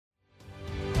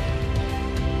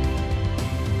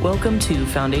Welcome to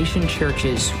Foundation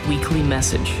Church's weekly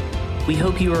message. We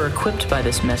hope you are equipped by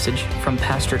this message from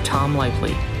Pastor Tom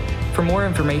Lively. For more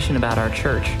information about our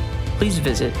church, please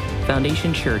visit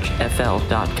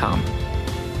foundationchurchfl.com.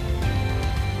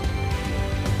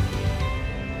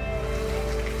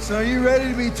 So are you ready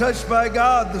to be touched by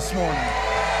God this morning?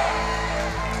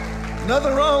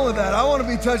 Nothing wrong with that. I want to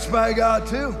be touched by God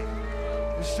too.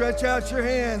 Just stretch out your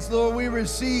hands. Lord, we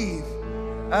receive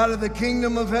out of the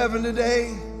kingdom of heaven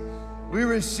today. We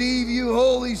receive you,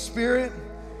 Holy Spirit.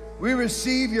 We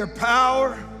receive your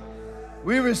power.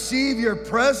 We receive your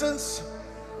presence.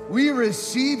 We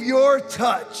receive your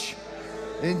touch.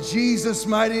 In Jesus'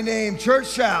 mighty name. Church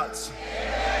shouts.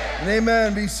 Amen. And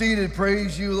amen. Be seated.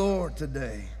 Praise you, Lord,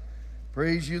 today.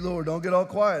 Praise you, Lord. Don't get all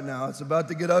quiet now. It's about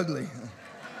to get ugly.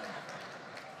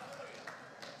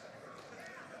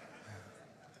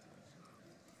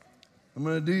 I'm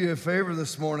going to do you a favor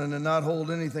this morning and not hold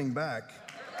anything back.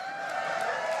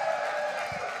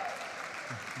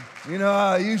 You know,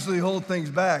 I usually hold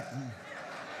things back.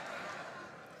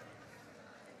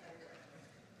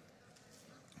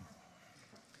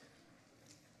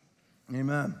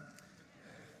 Amen.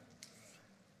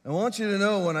 I want you to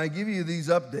know when I give you these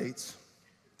updates,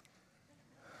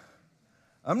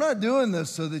 I'm not doing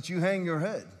this so that you hang your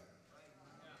head.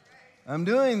 I'm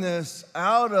doing this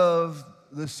out of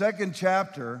the second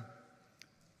chapter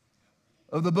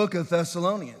of the book of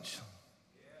Thessalonians.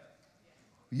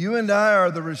 You and I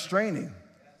are the restraining.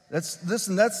 That's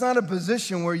not a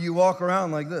position where you walk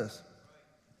around like this.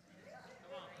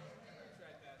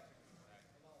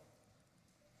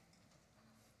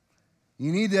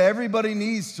 Everybody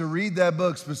needs to read that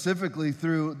book specifically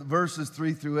through verses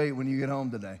 3 through 8 when you get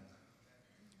home today.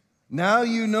 Now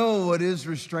you know what is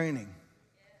restraining.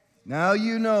 Now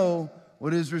you know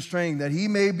what is restraining, that he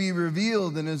may be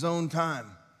revealed in his own time.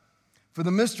 For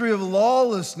the mystery of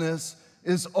lawlessness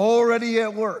is already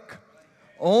at work.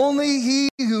 Only he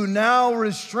who now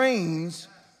restrains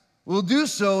will do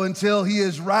so until he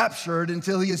is raptured,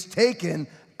 until he is taken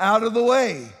out of the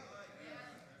way.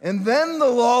 And then the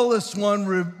lawless one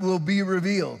will be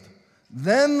revealed.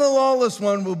 Then the lawless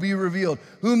one will be revealed,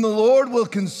 whom the Lord will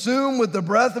consume with the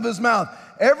breath of his mouth.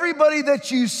 Everybody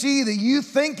that you see that you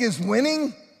think is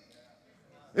winning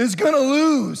is going to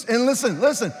lose. And listen,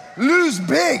 lose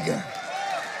big.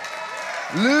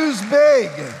 Lose big.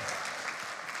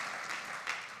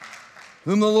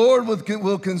 Whom the Lord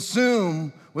will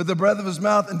consume with the breath of his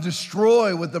mouth and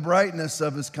destroy with the brightness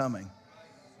of his coming.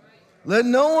 Let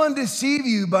no one deceive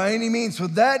you by any means, for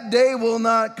that day will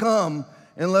not come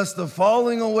unless the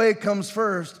falling away comes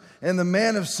first and the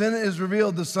man of sin is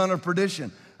revealed, the son of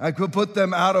perdition. I could put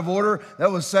them out of order.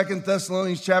 That was 2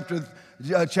 Thessalonians chapter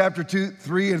 2,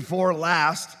 3, and 4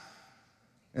 last,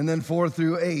 and then 4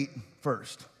 through 8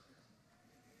 first.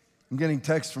 I'm getting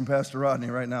texts from Pastor Rodney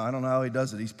right now. I don't know how he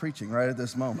does it. He's preaching right at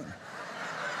this moment.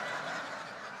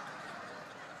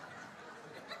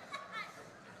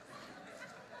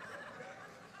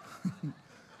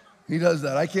 He does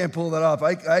that. I can't pull that off.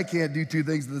 I can't do two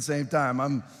things at the same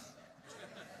time.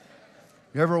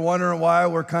 You ever wondering why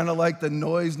we're kind of like the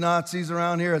noise Nazis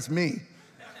around here? It's me.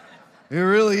 It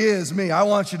really is me. I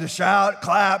want you to shout,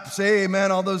 clap, say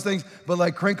amen, all those things, but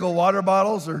like crinkle water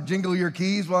bottles or jingle your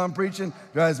keys while I'm preaching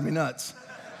drives me nuts.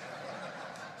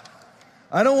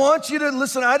 I don't want you to,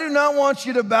 listen, I do not want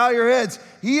you to bow your heads.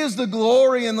 He is the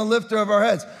glory and the lifter of our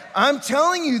heads. I'm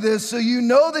telling you this so you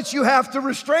know that you have to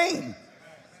restrain.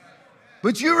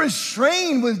 But you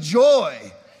restrain with joy.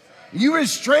 You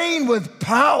restrain with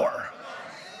power.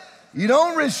 You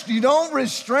don't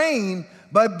restrain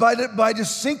by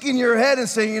just sinking your head and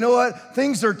saying, you know what,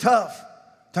 things are tough.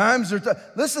 Times are tough.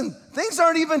 Listen, things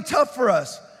aren't even tough for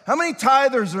us. How many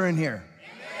tithers are in here?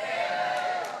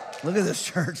 Look at this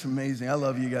church, amazing. I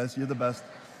love you guys, you're the best.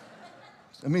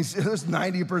 I mean, there's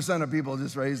 90% of people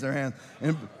just raised their hand.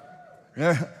 And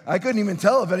I couldn't even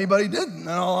tell if anybody did, in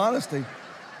all honesty.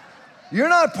 You're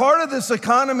not part of this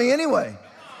economy anyway.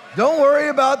 Don't worry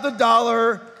about the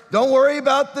dollar. Don't worry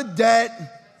about the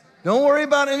debt. Don't worry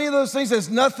about any of those things. It has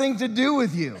nothing to do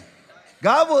with you.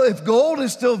 God will, if gold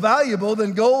is still valuable,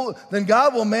 then God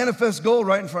will manifest gold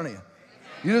right in front of you.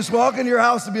 You just walk into your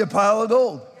house to be a pile of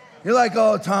gold. You're like,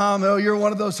 oh, Tom, you're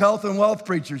one of those health and wealth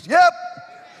preachers. Yep,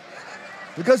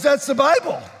 because that's the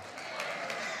Bible.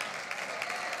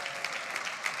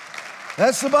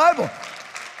 That's the Bible.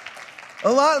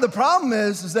 A lot of the problem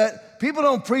is that people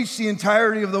don't preach the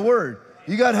entirety of the word.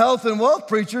 You got health and wealth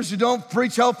preachers who don't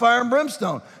preach hellfire and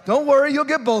brimstone. Don't worry, you'll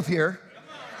get both here.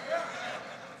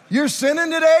 You're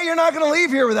sinning today, you're not going to leave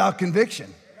here without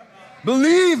conviction.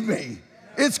 Believe me,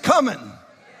 it's coming.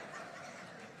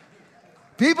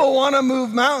 People want to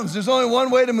move mountains. There's only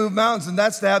one way to move mountains, and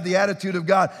that's to have the attitude of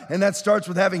God. And that starts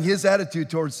with having his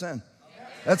attitude towards sin.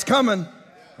 That's coming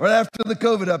right after the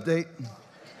COVID update.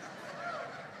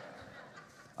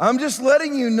 I'm just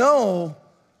letting you know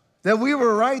that we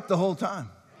were right the whole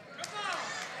time.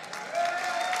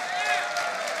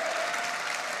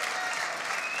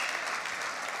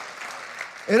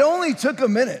 It only took a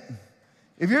minute.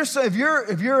 If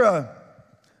you're a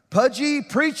pudgy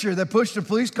preacher that pushed a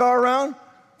police car around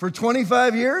for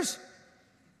 25 years,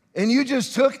 and you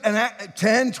just took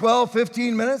 10, 12,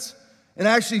 15 minutes and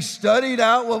actually studied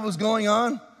out what was going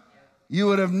on, you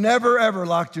would have never, ever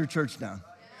locked your church down.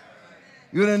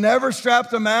 You would have never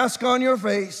strapped a mask on your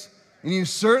face, and you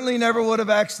certainly never would have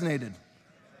vaccinated.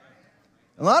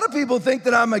 A lot of people think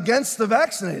that I'm against the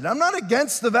vaccinated. I'm not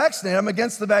against the vaccinated, I'm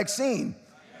against the vaccine.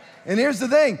 And here's the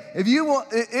thing, if you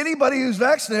want anybody who's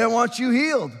vaccinated wants you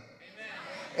healed.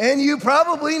 And you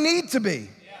probably need to be.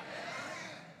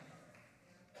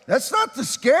 That's not to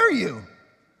scare you.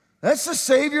 That's to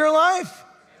save your life.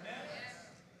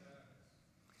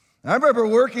 I remember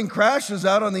working crashes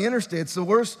out on the interstate. It's the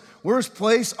worst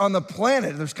place on the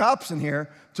planet. There's cops in here.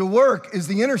 To work is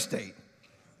the interstate.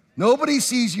 Nobody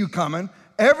sees you coming.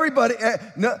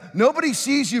 Nobody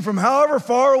sees you from however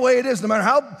far away it is, no matter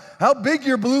how big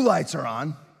your blue lights are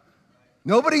on.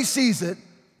 Nobody sees it,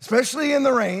 especially in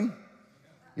the rain.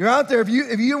 You're out there.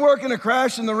 If you work in a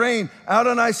crash in the rain out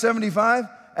on I-75,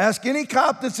 ask any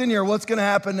cop that's in here what's going to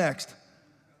happen next.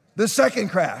 The second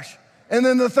crash, and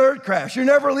then the third crash. You're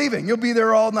never leaving. You'll be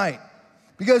there all night.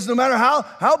 Because no matter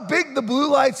how big the blue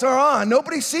lights are on,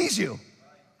 nobody sees you.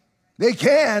 They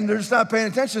can, they're just not paying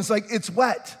attention. It's like, it's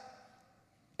wet.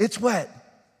 It's wet.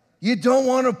 You don't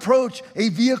want to approach a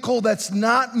vehicle that's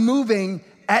not moving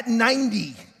at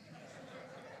 90.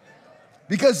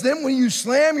 Because then when you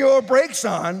slam your brakes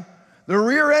on, the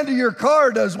rear end of your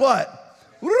car does what?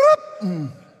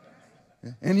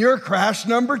 And you're crash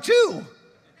number 2.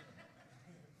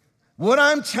 What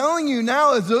I'm telling you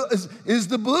now is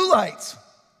the blue lights.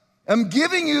 I'm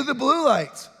giving you the blue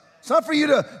lights.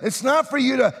 It's not for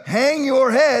you to hang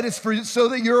your head. It's so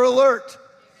that you're alert.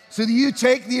 So that you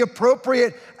take the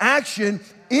appropriate action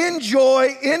in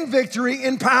joy, in victory,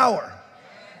 in power.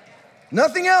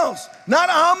 Nothing else. Not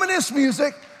ominous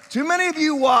music. Too many of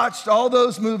you watched all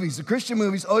those movies. The Christian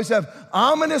movies always have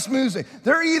ominous music.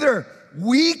 They're either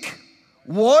weak,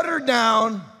 watered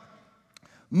down,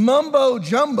 mumbo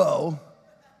jumbo,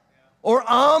 or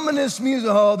ominous music.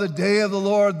 Oh, the day of the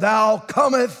Lord, thou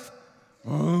cometh.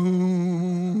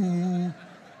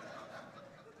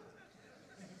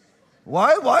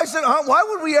 Why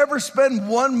would we ever spend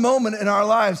one moment in our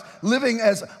lives living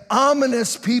as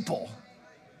ominous people?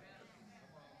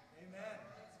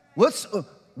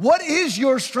 What is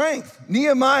your strength?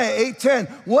 Nehemiah 8:10.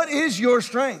 What is your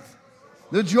strength?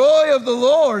 The joy of the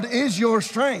Lord is your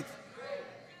strength.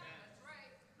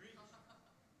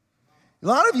 A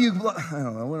lot of you, I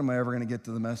don't know, when am I ever going to get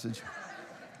to the message?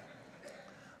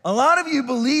 A lot of you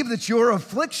believe that your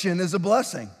affliction is a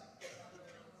blessing.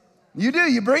 You do.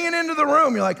 You bring it into the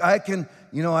room. You're like, I can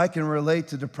relate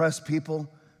to depressed people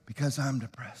because I'm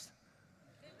depressed.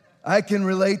 I can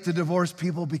relate to divorced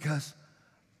people because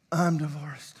I'm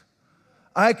divorced.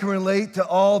 I can relate to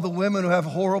all the women who have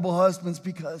horrible husbands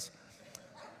because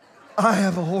I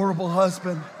have a horrible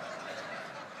husband.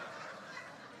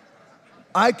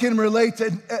 I can relate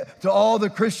to all the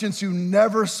Christians who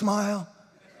never smile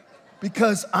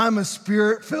because I'm a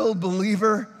spirit-filled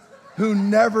believer who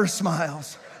never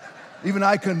smiles. Even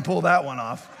I couldn't pull that one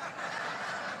off.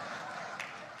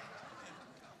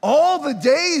 All the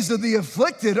days of the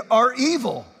afflicted are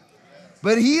evil,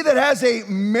 but he that has a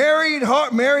merry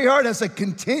heart has a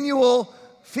continual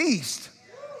feast.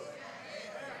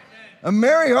 A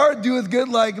merry heart doeth good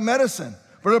like medicine,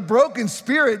 but a broken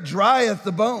spirit drieth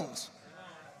the bones.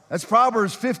 That's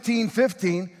Proverbs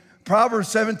 15:15, Proverbs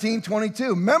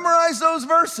 17:22. Memorize those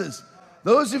verses.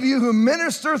 Those of you who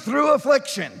minister through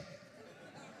affliction.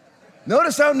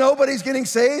 Notice how nobody's getting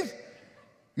saved?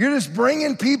 You're just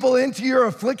bringing people into your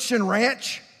affliction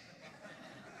ranch,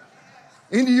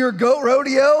 into your goat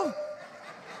rodeo.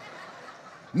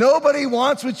 Nobody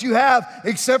wants what you have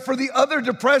except for the other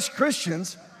depressed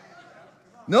Christians.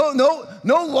 No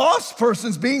lost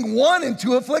persons being won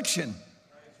into affliction.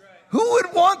 Who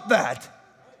would want that?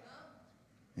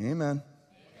 Amen.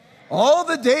 All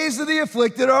the days of the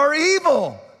afflicted are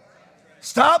evil.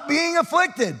 Stop being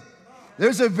afflicted.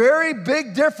 There's a very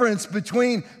big difference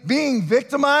between being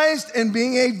victimized and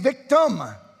being a victim.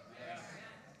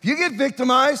 If you get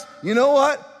victimized, you know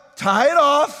what? Tie it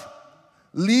off.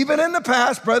 Leave it in the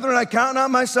past. Brethren, I count not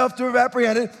myself to have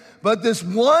apprehended. But this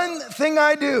one thing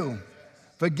I do,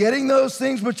 forgetting those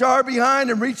things which are behind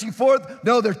and reaching forth,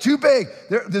 no, they're too big.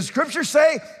 The scriptures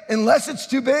say, unless it's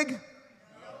too big,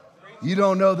 you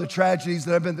don't know the tragedies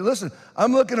that I've been through. Listen,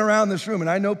 I'm looking around this room and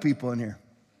I know people in here.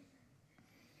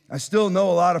 I still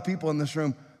know a lot of people in this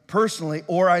room personally,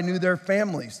 or I knew their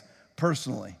families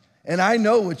personally. And I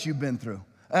know what you've been through.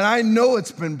 And I know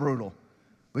it's been brutal,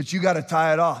 but you got to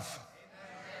tie it off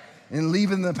and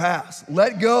leave in the past.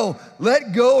 Let go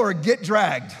or get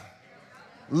dragged.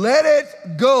 Let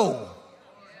it go.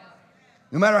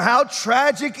 No matter how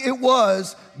tragic it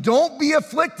was, don't be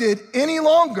afflicted any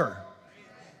longer.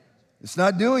 It's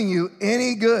not doing you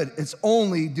any good. It's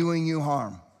only doing you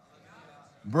harm.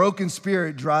 Broken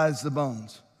spirit dries the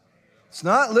bones. It's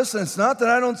not that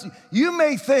I don't see. You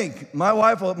may think, my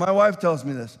wife tells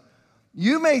me this,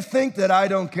 you may think that I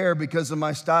don't care because of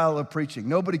my style of preaching.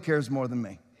 Nobody cares more than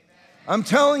me. I'm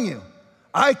telling you,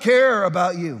 I care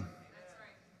about you.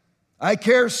 I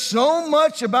care so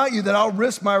much about you that I'll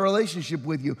risk my relationship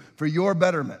with you for your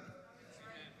betterment.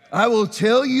 I will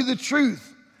tell you the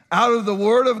truth out of the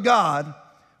Word of God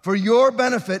for your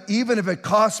benefit, even if it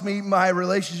costs me my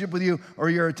relationship with you or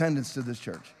your attendance to this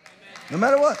church. No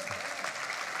matter what.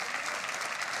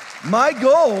 My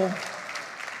goal,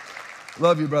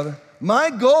 love you, brother. My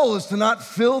goal is to not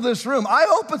fill this room. I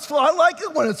hope it's full. I like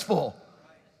it when it's full.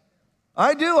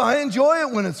 I do. I enjoy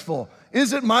it when it's full.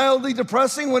 Is it mildly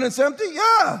depressing when it's empty?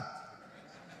 Yeah.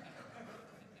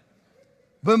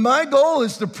 But my goal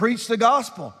is to preach the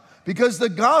gospel, because the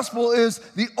gospel is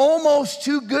the almost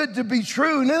too good to be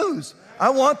true news. I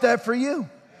want that for you.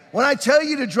 When I tell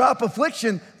you to drop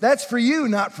affliction, that's for you,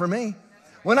 not for me.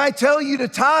 When I tell you to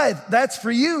tithe, that's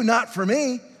for you, not for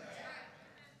me.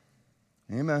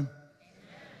 Amen.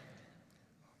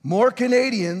 More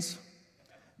Canadians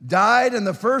died in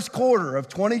the first quarter of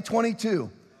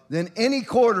 2022 than any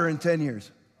quarter in 10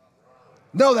 years.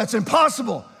 No, that's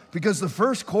impossible, because the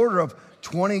first quarter of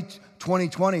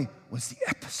 2020 was the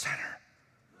epicenter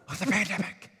of the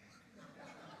pandemic.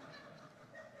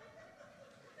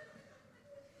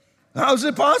 How is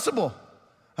it possible?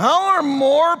 How are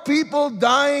more people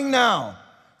dying now?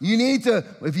 You need to,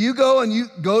 if you go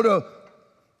to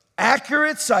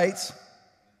accurate sites,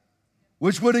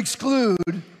 which would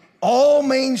exclude all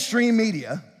mainstream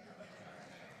media,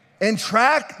 and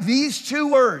track these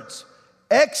two words,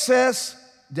 excess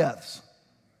deaths.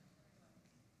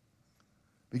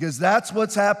 Because that's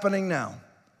what's happening now.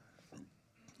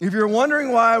 If you're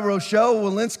wondering why Rochelle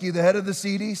Walensky, the head of the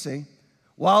CDC,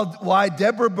 why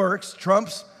Deborah Birx,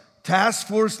 Trump's task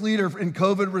force leader in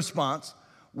COVID response,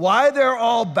 why they're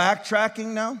all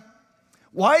backtracking now,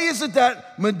 why is it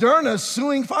that Moderna's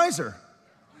suing Pfizer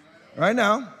right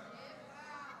now?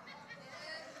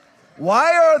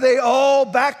 Why are they all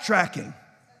backtracking?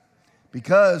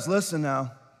 Because, listen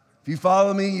now, if you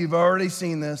follow me, you've already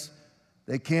seen this.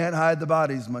 They can't hide the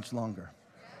bodies much longer.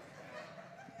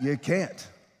 You can't.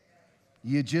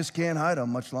 You just can't hide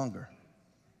them much longer.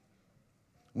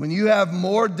 When you have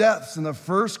more deaths in the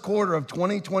first quarter of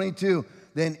 2022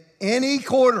 than any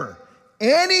quarter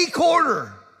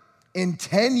in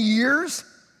 10 years,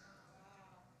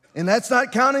 and that's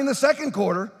not counting the second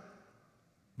quarter,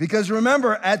 because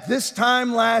remember, at this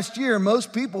time last year,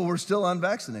 most people were still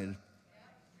unvaccinated.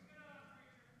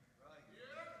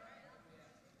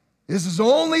 This is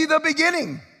only the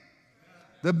beginning.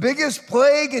 The biggest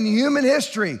plague in human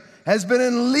history has been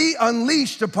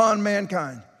unleashed upon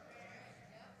mankind.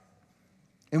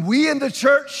 And we in the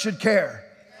church should care.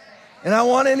 And I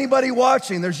want anybody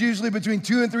watching, there's usually between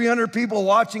 200 and 300 people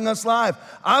watching us live.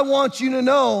 I want you to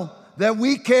know that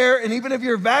we care, and even if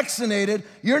you're vaccinated,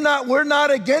 we're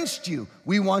not against you.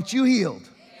 We want you healed.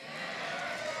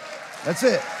 That's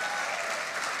it.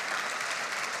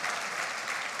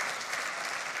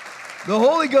 The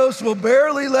Holy Ghost will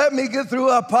barely let me get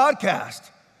through a podcast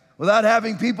without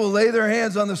having people lay their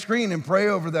hands on the screen and pray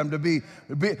over them and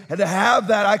to have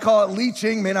that. I call it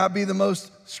leeching, may not be the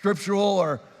most scriptural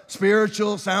or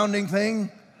spiritual sounding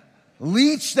thing.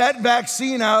 Leech that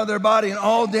vaccine out of their body and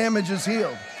all damage is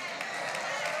healed.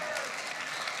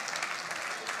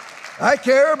 I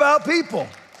care about people.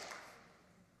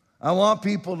 I want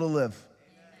people to live.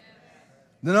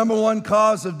 The number one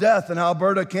cause of death in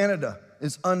Alberta, Canada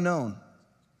is unknown.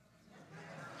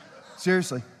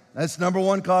 Seriously, that's number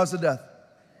one cause of death.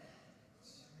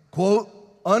 Quote,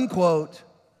 unquote,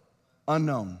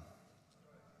 unknown.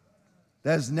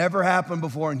 That has never happened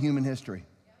before in human history.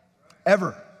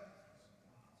 Ever.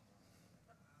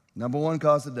 Number one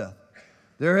cause of death.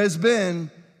 There has been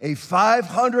a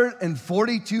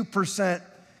 542%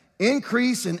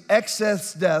 increase in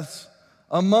excess deaths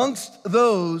amongst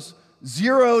those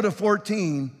 0 to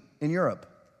 14 in Europe.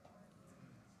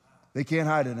 They can't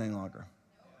hide it any longer.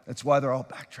 That's why they're all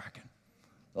backtracking.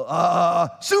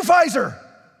 Sue Pfizer.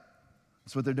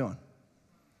 That's what they're doing.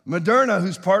 Moderna,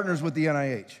 who's partners with the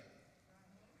NIH.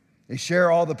 They share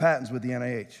all the patents with the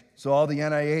NIH. So all the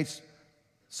NIH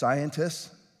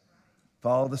scientists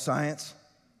follow the science.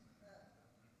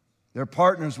 They're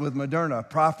partners with Moderna,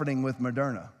 profiting with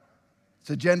Moderna. It's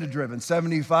agenda-driven.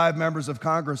 75 members of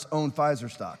Congress own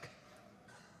Pfizer stock.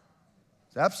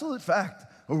 It's absolute fact.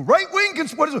 A right-wing,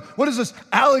 what is this,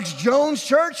 Alex Jones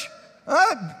Church?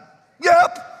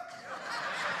 Yep.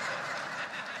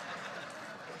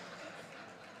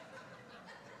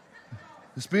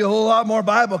 There'll be a whole lot more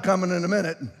Bible coming in a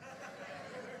minute.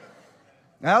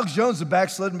 Alex Jones is a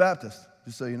backslidden Baptist,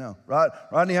 just so you know.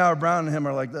 Rodney Howard-Browne and him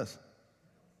are like this.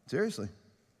 Seriously.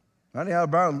 Rodney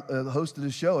Howard-Browne hosted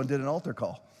his show and did an altar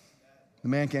call. The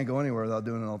man can't go anywhere without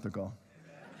doing an altar call.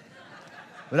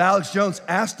 But Alex Jones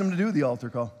asked him to do the altar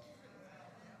call.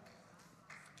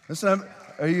 Listen,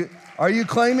 are you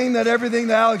claiming that everything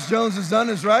that Alex Jones has done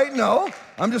is right? No.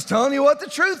 I'm just telling you what the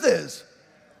truth is.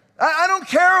 I don't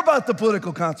care about the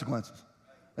political consequences.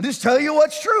 I just tell you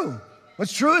what's true.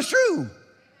 What's true is true.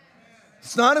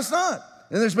 It's not, it's not.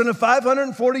 And there's been a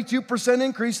 542%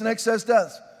 increase in excess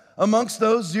deaths amongst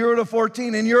those 0 to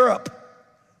 14 in Europe.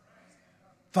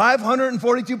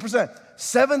 542%.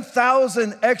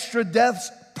 7,000 extra deaths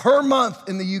per month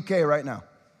in the UK right now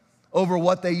over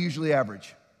what they usually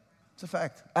average. It's a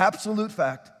fact, absolute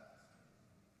fact.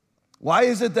 Why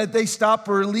is it that they stop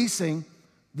releasing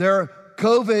their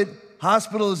COVID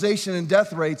hospitalization and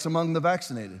death rates among the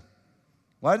vaccinated?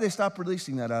 Why did they stop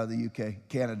releasing that out of the UK,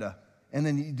 Canada? And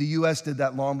then the US did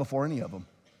that long before any of them.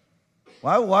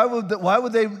 Why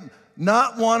would they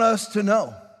not want us to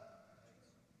know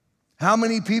how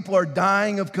many people are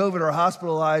dying of COVID or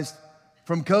hospitalized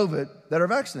from COVID that are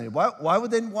vaccinated? Why would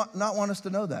they not want us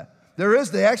to know that?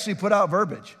 They actually put out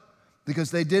verbiage because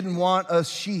they didn't want us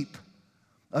sheep,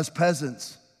 us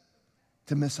peasants,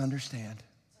 to misunderstand.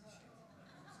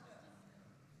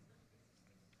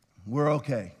 We're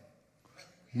okay.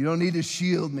 You don't need to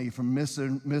shield me from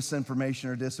misinformation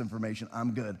or disinformation.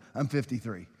 I'm good. I'm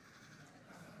 53.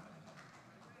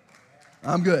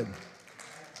 I'm good.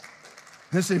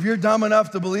 Listen, if you're dumb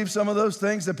enough to believe some of those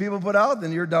things that people put out,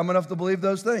 then you're dumb enough to believe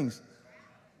those things.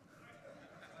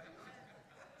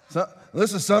 So,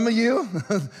 listen, some of you,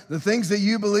 the things that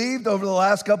you believed over the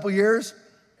last couple years,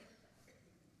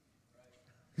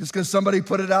 just because somebody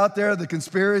put it out there, the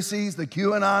conspiracies, the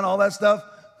QAnon, all that stuff,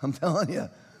 I'm telling you.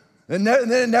 And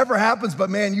then it never happens, but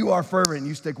man, you are fervent and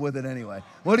you stick with it anyway.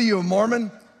 What are you, a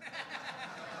Mormon?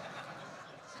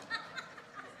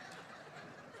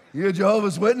 You a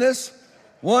Jehovah's Witness?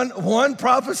 One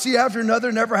prophecy after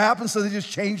another never happens, so they just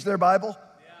change their Bible?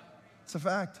 It's a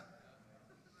fact.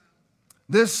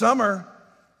 This summer,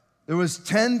 there was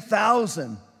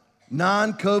 10,000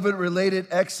 non-COVID related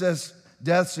excess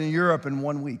deaths in Europe in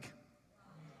 1 week.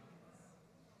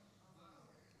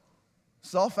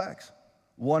 It's all facts.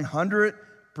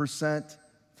 100%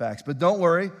 facts. But don't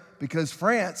worry, because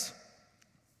France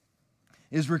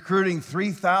is recruiting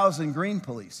 3,000 green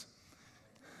police.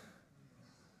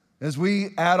 As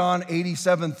we add on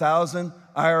 87,000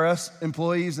 IRS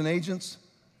employees and agents,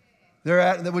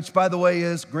 which by the way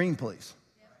is green police.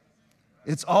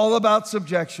 It's all about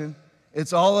subjection.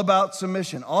 It's all about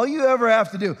submission. All you ever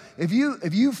have to do, if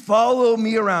you follow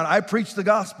me around, I preach the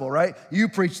gospel, right? You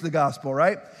preach the gospel,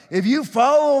 right? If you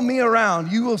follow me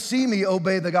around, you will see me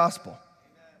obey the gospel.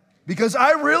 Because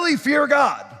I really fear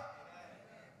God.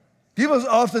 People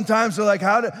oftentimes are like,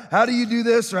 how do you do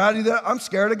this or how do you do that? I'm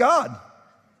scared of God.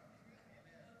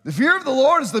 The fear of the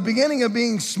Lord is the beginning of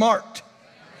being smart.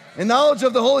 And knowledge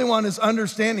of the Holy One is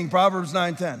understanding, Proverbs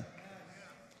 9:10.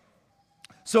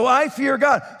 So I fear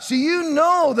God. So you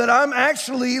know that I'm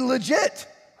actually legit.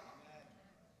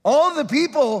 All the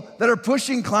people that are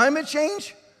pushing climate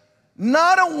change,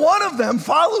 not a one of them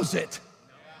follows it.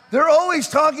 They're always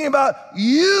talking about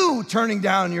you turning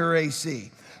down your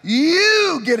AC,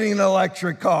 you getting an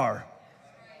electric car,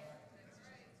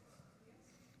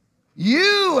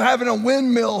 you having a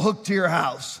windmill hooked to your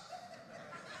house.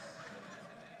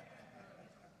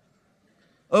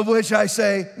 Of which I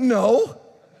say, no,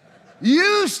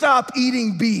 you stop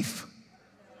eating beef.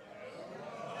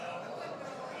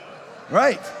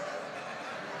 Right.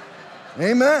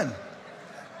 Amen.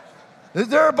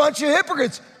 They're a bunch of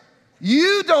hypocrites.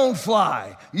 You don't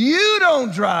fly. You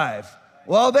don't drive.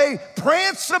 Well, they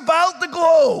prance about the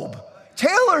globe.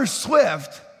 Taylor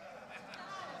Swift.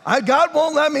 God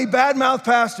won't let me badmouth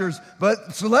pastors,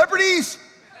 but celebrities,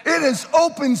 it is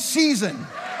open season.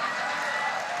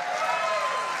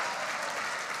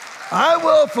 I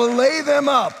will fillet them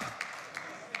up.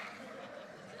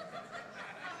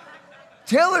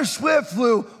 Taylor Swift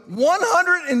flew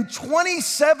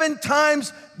 127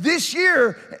 times this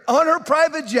year on her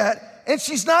private jet, and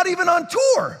she's not even on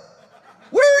tour.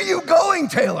 Where are you going,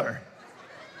 Taylor?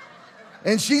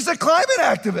 And she's a climate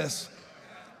activist.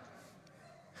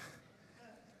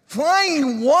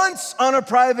 Flying once on a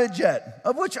private jet,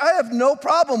 of which I have no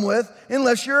problem with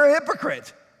unless you're a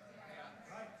hypocrite.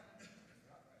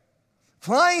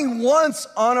 Flying once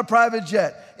on a private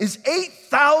jet is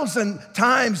 8,000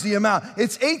 times the amount.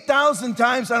 It's 8,000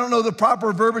 times, I don't know the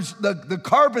proper verbiage, the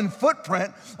carbon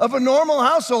footprint of a normal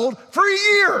household for a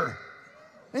year.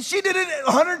 And she did it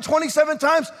 127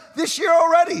 times this year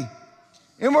already.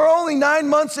 And we're only 9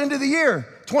 months into the year,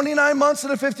 29 months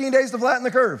and 15 days to flatten the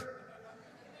curve.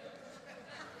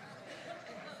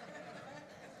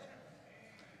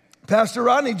 Pastor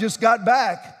Rodney just got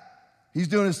back. He's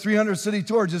doing his 300-city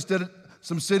tour, just did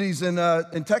some cities in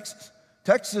Texas.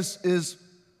 Texas is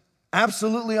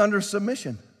absolutely under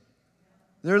submission.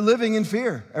 They're living in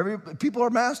fear. People are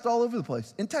masked all over the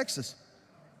place in Texas.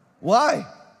 Why?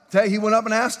 He went up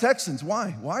and asked Texans,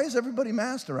 why? Why is everybody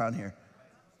masked around here?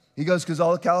 He goes, because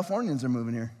all the Californians are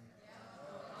moving here.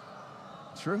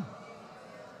 It's true.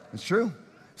 It's true.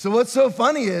 So what's so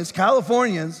funny is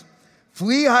Californians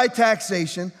flee high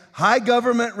taxation, high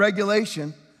government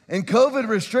regulation, and COVID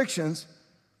restrictions.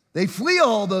 They flee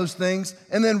all those things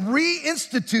and then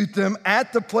reinstitute them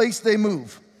at the place they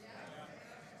move.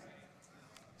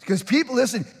 Because people,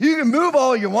 listen, you can move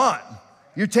all you want.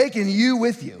 You're taking you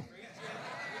with you.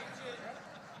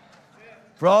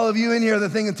 For all of you in here that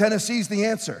think Tennessee's the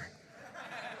answer.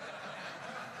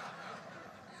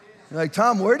 You're like,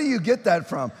 Tom, where do you get that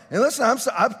from? And listen,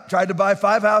 I've tried to buy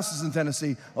 5 houses in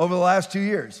Tennessee over the last 2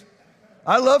 years.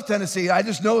 I love Tennessee. I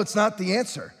just know it's not the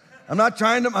answer. I'm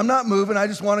not moving. I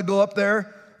just want to go up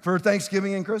there for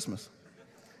Thanksgiving and Christmas.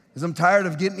 Because I'm tired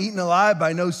of getting eaten alive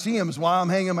by no-see-ums while I'm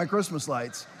hanging my Christmas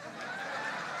lights.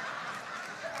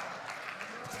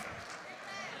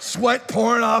 Sweat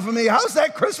pouring off of me. How's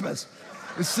that Christmas?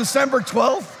 It's December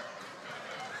 12th.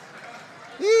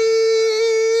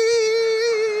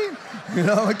 You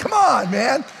know, like, come on,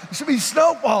 man. It should be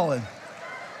snow falling.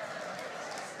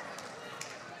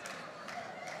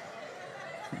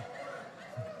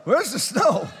 Where's the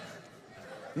snow?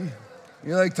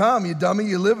 You're like, Tom, you dummy,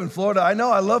 you live in Florida. I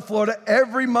know, I love Florida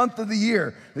every month of the year,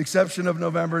 with the exception of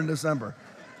November and December.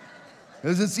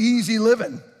 Because it's easy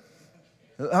living.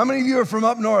 How many of you are from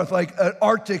up north, like an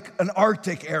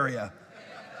Arctic area?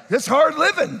 It's hard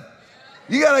living.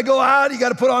 You gotta go out, you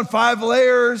gotta put on 5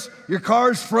 layers, your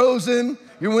car's frozen,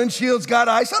 your windshield's got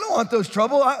ice. I don't want those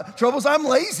troubles, I'm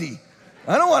lazy.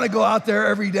 I don't wanna go out there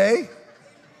every day.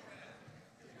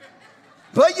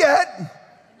 But yet,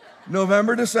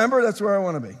 November, December, that's where I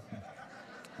want to be.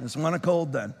 I just want a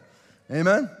cold then.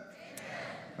 Amen?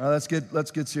 All right,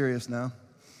 let's get serious now.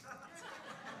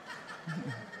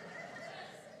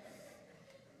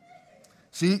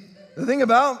 See, the thing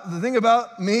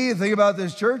about me, the thing about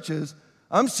this church is,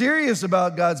 I'm serious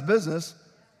about God's business.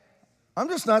 I'm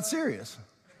just not serious.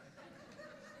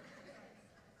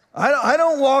 I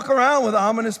don't walk around with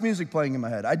ominous music playing in my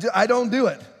head. I don't do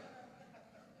it.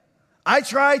 I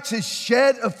try to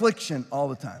shed affliction all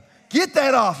the time. Get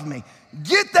that off of me.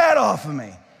 Get that off of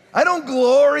me. I don't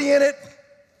glory in it.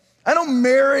 I don't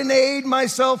marinate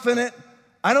myself in it.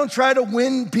 I don't try to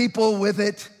win people with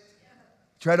it.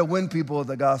 Try to win people with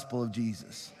the gospel of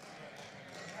Jesus.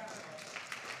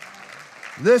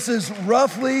 This is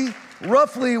roughly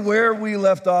where we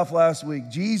left off last week.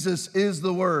 Jesus is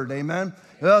the Word, amen?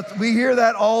 Well, we hear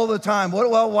that all the time.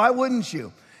 Well, why wouldn't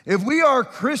you? If we are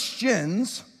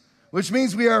Christians, which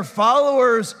means we are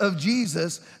followers of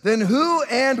Jesus, then who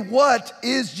and what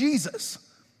is Jesus?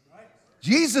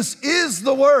 Jesus is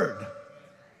the Word.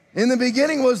 In the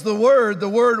beginning was the Word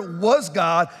was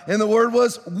God, and the Word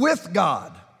was with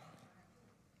God.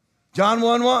 John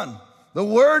 1:1, the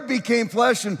Word became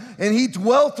flesh, and He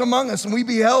dwelt among us, and we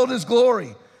beheld His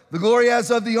glory. The glory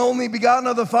as of the only begotten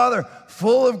of the Father,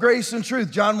 full of grace and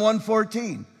truth. John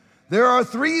 1:14. There are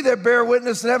 3 that bear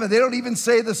witness in heaven. They don't even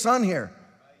say the Son here.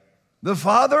 The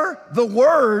Father, the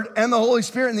Word, and the Holy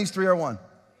Spirit, and these 3 are one.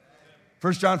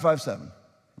 1 John 5:7.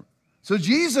 So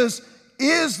Jesus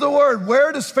is the Word.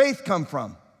 Where does faith come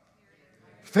from?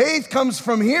 Faith comes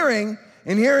from hearing,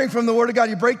 and hearing from the Word of God.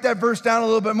 You break that verse down a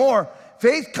little bit more.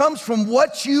 Faith comes from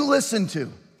what you listen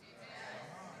to.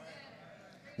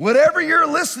 Whatever you're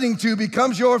listening to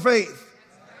becomes your faith.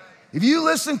 If you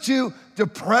listen to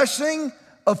depressing,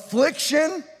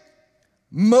 affliction,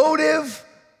 motive,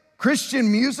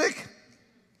 Christian music,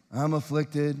 I'm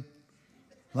afflicted,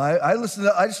 I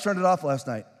just turned it off last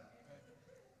night.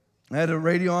 I had a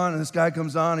radio on, and this guy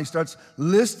comes on, and he starts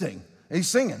listing. He's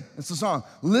singing. It's a song.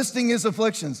 Listing his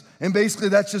afflictions. And basically,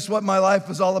 that's just what my life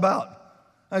is all about.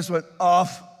 I just went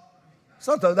off.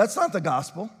 That's not the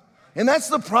gospel. And that's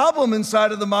the problem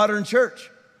inside of the modern church.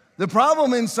 The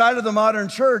problem inside of the modern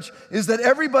church is that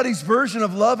everybody's version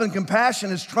of love and compassion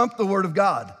has trumped the Word of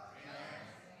God.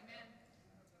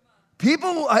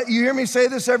 People, you hear me say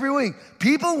this every week,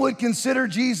 people would consider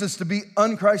Jesus to be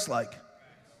un-Christ-like.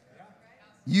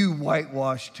 You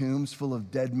whitewashed tombs full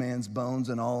of dead man's bones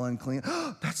and all unclean.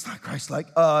 That's not Christ-like.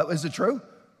 Is it true?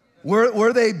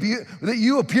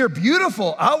 You appear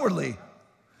beautiful outwardly.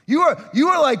 You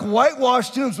are like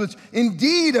whitewashed tombs, which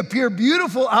indeed appear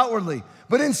beautiful outwardly,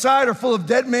 but inside are full of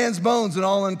dead man's bones and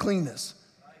all uncleanness.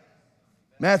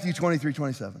 Matthew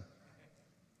 23:27.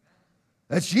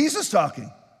 That's Jesus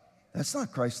talking. That's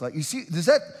not Christ-like. You see,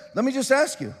 let me just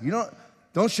ask you.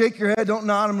 Don't shake your head, don't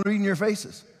nod, I'm reading your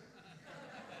faces.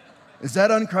 Is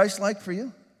that un-Christ-like for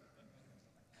you?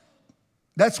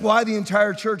 That's why the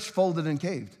entire church folded and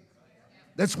caved.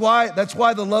 That's why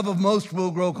the love of most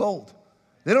will grow cold.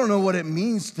 They don't know what it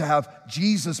means to have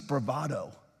Jesus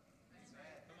bravado.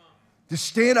 To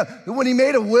stand up. When he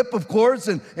made a whip of cords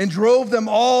and drove them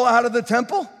all out of the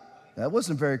temple, that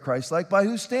wasn't very Christ-like. By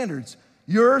whose standards?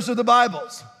 Yours or the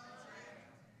Bible's?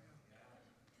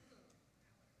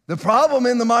 The problem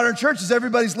in the modern church is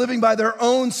everybody's living by their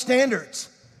own standards,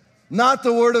 not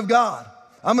the Word of God.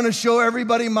 I'm going to show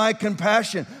everybody my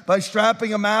compassion by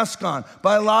strapping a mask on,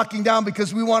 by locking down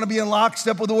because we want to be in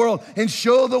lockstep with the world and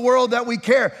show the world that we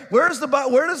care. Where does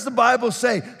the Bible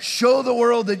say, show the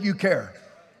world that you care?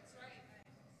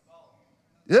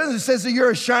 It says that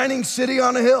you're a shining city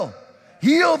on a hill.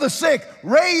 Heal the sick,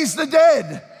 raise the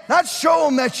dead. Not show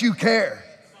them that you care.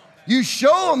 You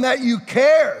show them that you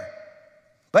care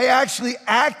by actually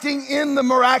acting in the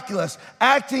miraculous,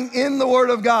 acting in the Word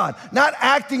of God, not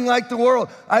acting like the world.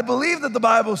 I believe that the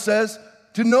Bible says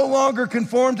to no longer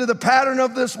conform to the pattern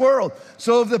of this world.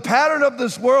 So if the pattern of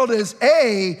this world is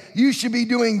A, you should be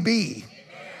doing B.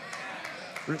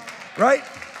 Right?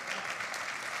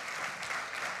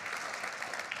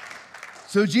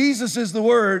 So Jesus is the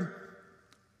Word.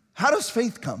 How does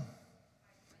faith come?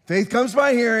 Faith comes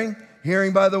by hearing,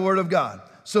 hearing by the Word of God.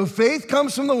 So faith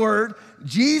comes from the Word.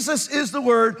 Jesus is the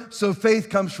Word, so faith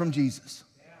comes from Jesus.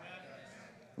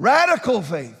 Radical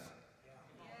faith.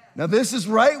 Now this is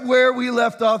right where we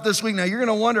left off this week. Now you're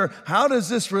going to wonder, how does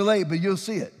this relate? But you'll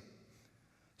see it.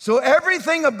 So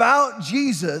everything about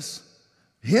Jesus,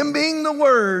 him being the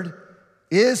Word,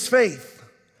 is faith.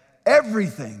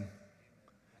 Everything.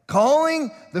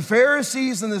 Calling the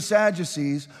Pharisees and the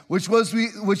Sadducees, which was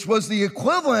the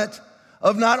equivalent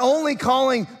of not only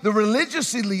calling the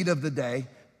religious elite of the day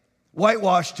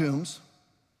whitewashed tombs,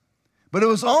 but it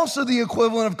was also the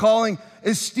equivalent of calling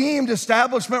esteemed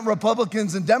establishment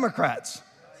Republicans and Democrats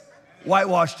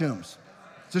whitewashed tombs.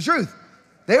 It's the truth.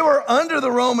 They were under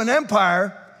the Roman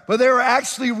Empire, but they were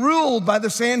actually ruled by the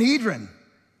Sanhedrin.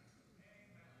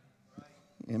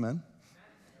 Amen.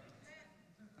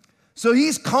 So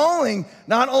he's calling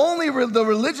not only the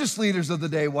religious leaders of the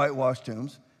day whitewashed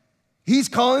tombs, he's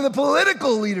calling the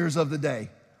political leaders of the day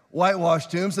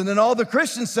whitewashed tombs. And then all the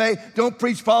Christians say, don't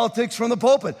preach politics from the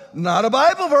pulpit. Not a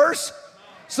Bible verse,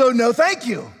 so no thank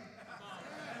you.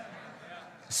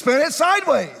 Spin it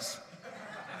sideways.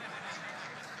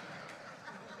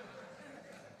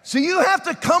 So you have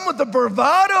to come with the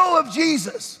bravado of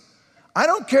Jesus. I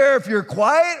don't care if you're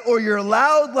quiet or you're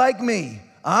loud like me.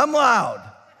 I'm loud.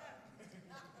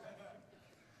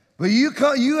 But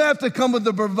you have to come with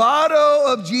the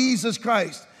bravado of Jesus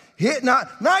Christ.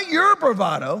 Not your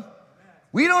bravado.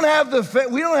 We don't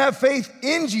have faith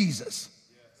in Jesus.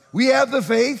 We have the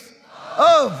faith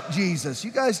of Jesus. You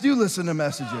guys do listen to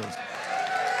messages.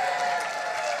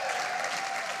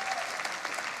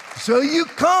 So you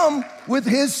come with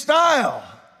his style.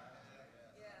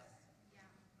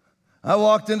 I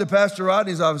walked into Pastor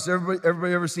Rodney's office.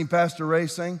 Everybody ever seen Pastor Ray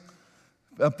sing?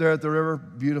 Up there at the river,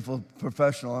 beautiful,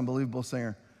 professional, unbelievable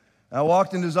singer. I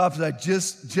walked into his office. I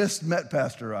just met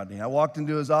Pastor Rodney. I walked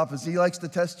into his office. He likes to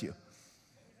test you.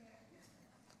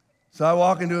 So I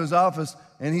walk into his office,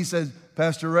 and he said,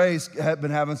 Pastor Ray's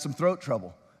been having some throat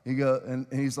trouble. And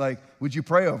he's like, would you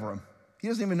pray over him? He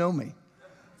doesn't even know me.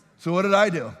 So what did I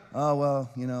do? Oh, well,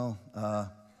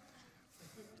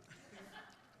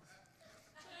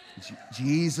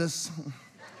 Jesus,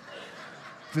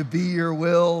 if it be your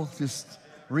will, just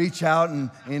reach out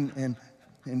and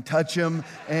touch him.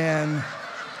 And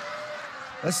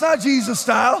that's not Jesus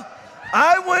style.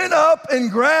 I went up and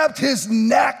grabbed his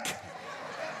neck.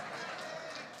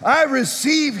 I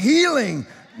receive healing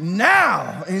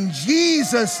now in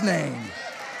Jesus' name.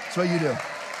 That's what you do.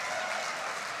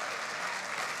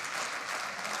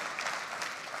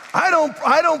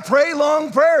 I don't pray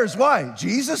long prayers. Why?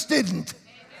 Jesus didn't.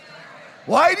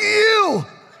 Why do you?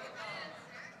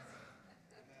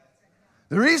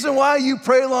 The reason why you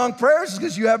pray long prayers is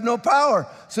because you have no power.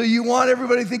 So you want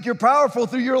everybody to think you're powerful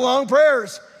through your long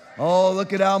prayers. Oh,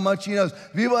 look at how much he knows.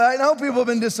 I know people have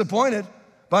been disappointed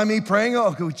by me praying.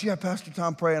 Oh, would you have Pastor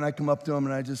Tom pray? And I come up to him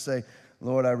and I just say,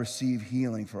 Lord, I receive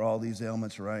healing for all these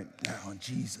ailments right now in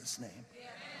Jesus' name.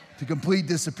 To complete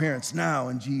disappearance now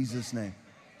in Jesus' name.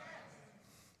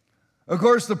 Of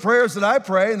course, the prayers that I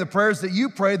pray and the prayers that you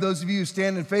pray, those of you who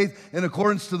stand in faith in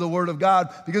accordance to the Word of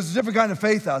God, because there's a different kind of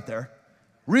faith out there.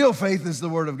 Real faith is the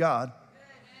Word of God.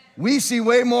 We see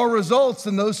way more results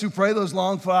than those who pray those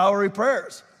long, flowery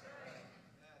prayers.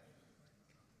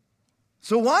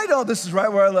 So why don't, this is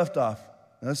right where I left off.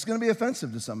 Now, this is going to be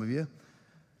offensive to some of you,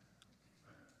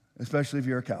 especially if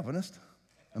you're a Calvinist.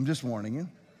 I'm just warning you.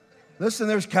 Listen,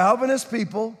 there's Calvinist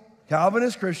people,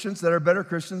 Calvinist Christians that are better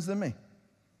Christians than me.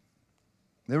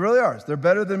 They really are. They're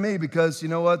better than me because you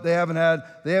know what? They haven't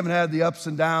had the ups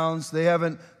and downs. They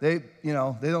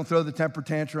don't throw the temper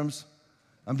tantrums.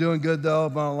 I'm doing good though.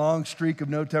 I'm on a long streak of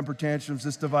no temper tantrums.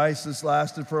 This device has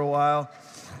lasted for a while.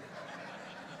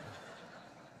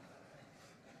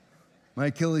 My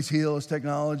Achilles heel is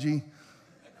technology.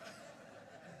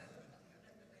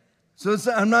 So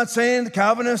I'm not saying the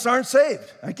Calvinists aren't saved.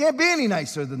 I can't be any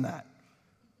nicer than that.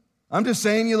 I'm just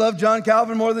saying you love John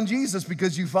Calvin more than Jesus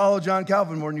because you follow John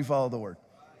Calvin more than you follow the Word.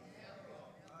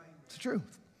 It's the truth.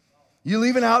 You're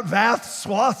leaving out vast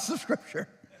swaths of Scripture.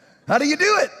 How do you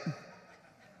do it?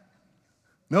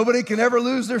 Nobody can ever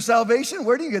lose their salvation?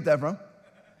 Where do you get that from?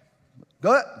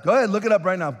 Go ahead, look it up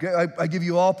right now. I give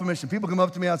you all permission. People come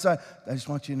up to me outside. I just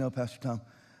want you to know, Pastor Tom,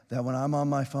 that when I'm on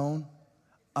my phone,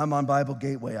 I'm on Bible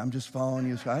Gateway. I'm just following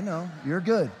you. I know, you're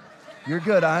good. You're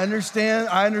good. I understand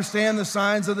the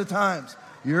signs of the times.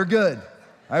 You're good.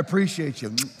 I appreciate you.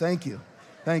 Thank you.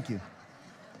 Thank you.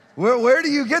 Where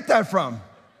do you get that from?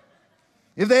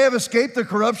 If they have escaped the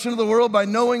corruption of the world by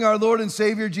knowing our Lord and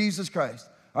Savior Jesus Christ,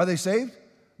 are they saved?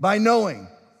 By knowing.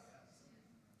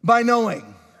 By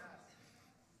knowing.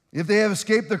 If they have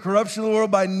escaped the corruption of the world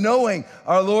by knowing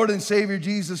our Lord and Savior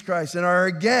Jesus Christ and are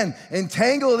again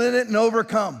entangled in it and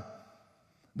overcome,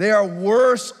 they are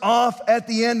worse off at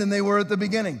the end than they were at the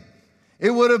beginning.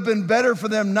 It would have been better for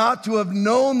them not to have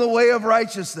known the way of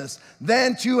righteousness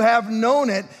than to have known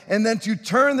it and then to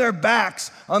turn their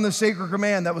backs on the sacred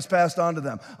command that was passed on to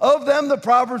them. Of them, the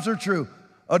Proverbs are true.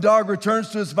 A dog returns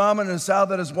to its vomit and a sow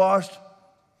that is washed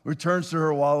returns to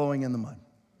her wallowing in the mud.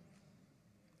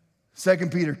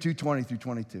 2 Peter 2:20 through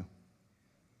 22.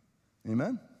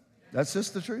 Amen? That's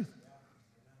just the truth.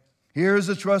 Here is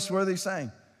a trustworthy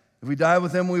saying. If we die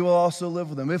with him, we will also live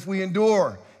with him. If we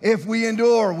endure,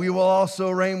 we will also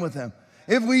reign with him.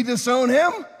 If we disown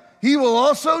him, he will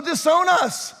also disown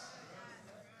us.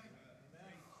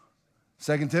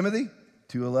 2 Timothy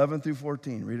 2:11 through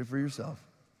 14. Read it for yourself.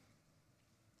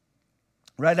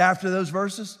 Right after those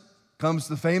verses comes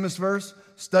the famous verse,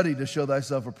 study to show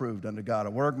thyself approved unto God,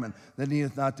 a workman that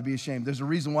needeth not to be ashamed. There's a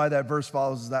reason why that verse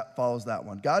follows that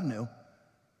one. God knew.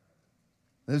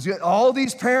 There's all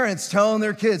these parents telling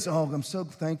their kids, oh, I'm so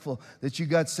thankful that you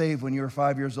got saved when you were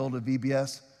 5 years old at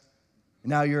VBS.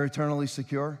 Now you're eternally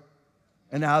secure.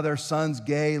 And now their son's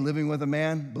gay, living with a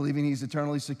man, believing he's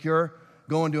eternally secure,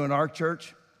 going to an ARC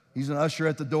church. He's an usher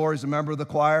at the door. He's a member of the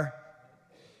choir.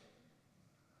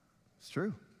 It's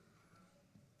true.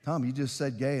 Tom, you just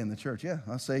said gay in the church. Yeah,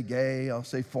 I'll say gay. I'll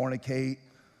say fornicate.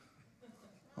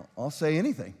 I'll say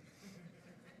anything.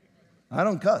 I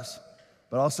don't cuss,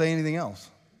 but I'll say anything else.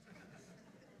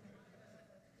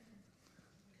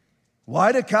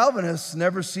 Why do Calvinists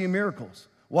never see miracles?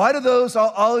 Why do those,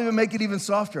 I'll even make it even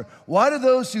softer. Why do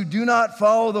those who do not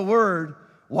follow the word,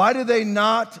 why do they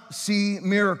not see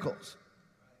miracles?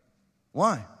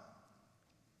 Why?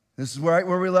 This is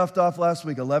where we left off last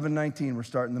week, 11:19. We're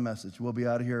starting the message. We'll be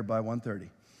out of here by 1:30.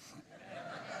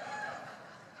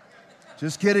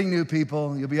 Just kidding, new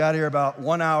people. You'll be out of here about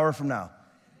 1 hour from now.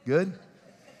 Good?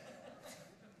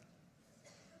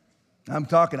 I'm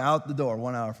talking out the door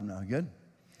 1 hour from now. Good?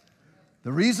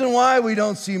 The reason why we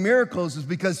don't see miracles is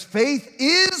because faith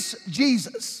is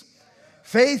Jesus.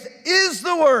 Faith is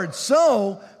the word.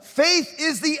 So faith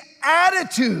is the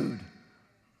attitude,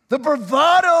 the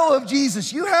bravado of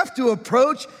Jesus. You have to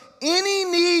approach any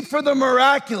need for the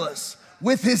miraculous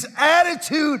with his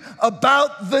attitude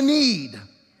about the need.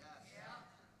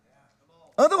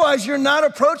 Otherwise, you're not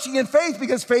approaching in faith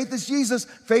because faith is Jesus.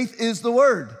 Faith is the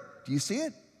word. Do you see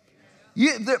it?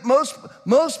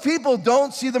 Most people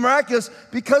don't see the miraculous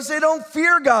because they don't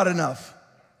fear God enough.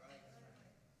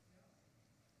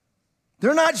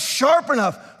 They're not sharp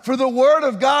enough, for the word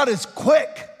of God is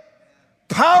quick,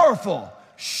 powerful,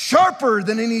 sharper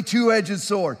than any two-edged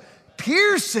sword,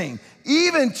 piercing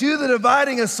even to the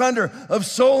dividing asunder of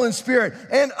soul and spirit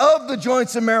and of the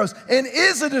joints and marrows, and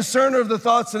is a discerner of the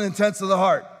thoughts and intents of the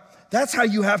heart. That's how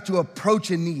you have to approach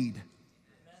a need.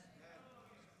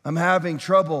 I'm having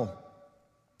trouble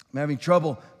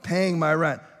paying my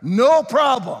rent. No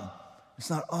problem. It's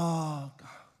not, oh, God,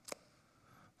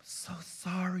 I'm so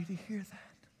sorry to hear that.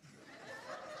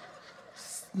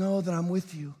 Just know that I'm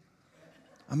with you.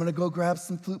 I'm going to go grab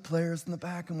some flute players in the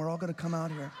back, and we're all going to come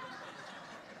out here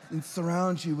and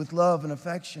surround you with love and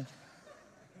affection.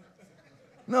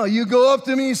 No, you go up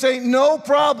to me and say, no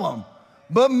problem,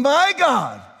 but my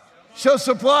God shall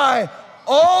supply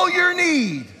all your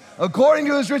need according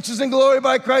to his riches and glory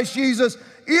by Christ Jesus.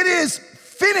 It is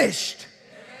finished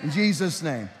in Jesus'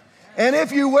 name. And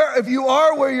if you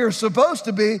are where you're supposed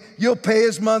to be, you'll pay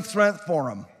his month's rent for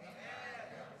him.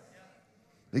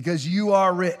 Because you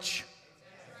are rich.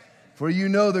 For you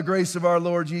know the grace of our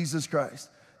Lord Jesus Christ,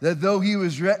 that though he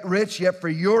was rich, yet for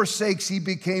your sakes he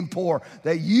became poor,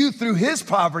 that you through his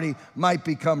poverty might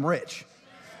become rich.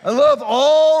 I love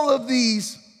all of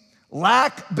these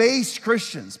lack-based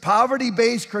Christians,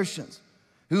 poverty-based Christians,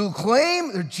 who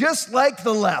claim they're just like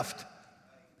the left,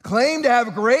 claim to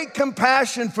have great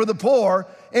compassion for the poor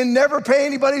and never pay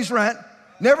anybody's rent,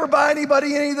 never buy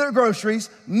anybody any of their groceries,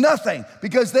 nothing,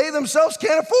 because they themselves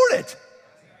can't afford it.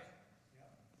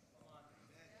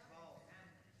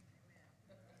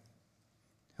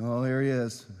 Oh, here he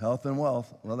is, health and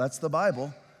wealth. Well, that's the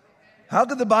Bible. How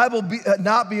could the Bible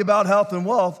not be about health and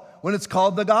wealth when it's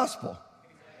called the gospel?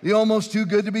 The almost too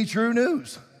good to be true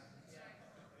news.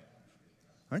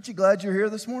 Aren't you glad you're here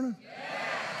this morning?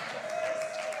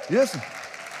 Yes.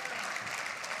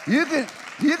 You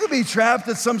could be trapped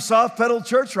at some soft pedal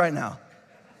church right now.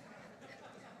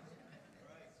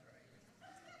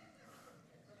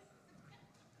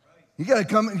 You got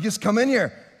to just come in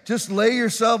here. Just lay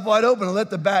yourself wide open and let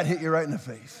the bat hit you right in the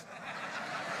face.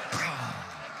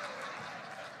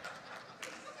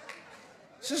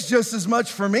 This is just as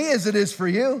much for me as it is for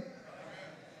you.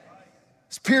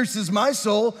 This pierces my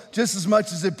soul just as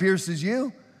much as it pierces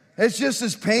you. It's just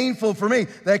as painful for me.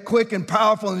 That quick and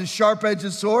powerful and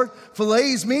sharp-edged sword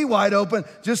fillets me wide open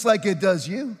just like it does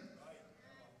you.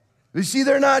 You see,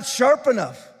 they're not sharp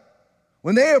enough.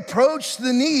 When they approach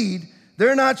the need,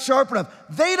 they're not sharp enough.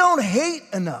 They don't hate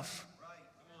enough.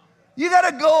 You got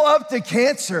to go up to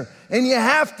cancer and you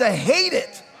have to hate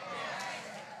it.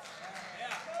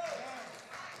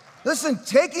 Listen,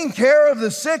 taking care of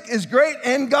the sick is great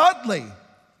and godly,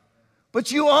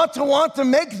 but you ought to want to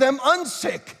make them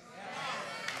unsick.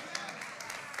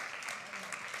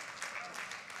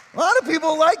 A lot of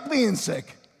people like being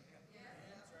sick.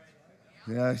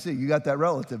 Yeah, I see. You got that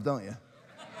relative, don't you?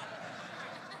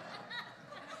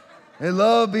 They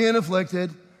love being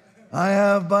afflicted. I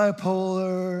have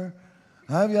bipolar.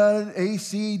 I've got an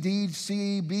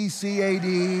ACDC,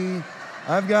 BCAD.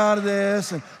 I've got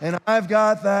this, and I've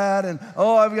got that, and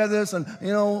oh, I've got this, and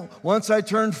you know, once I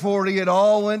turned 40, it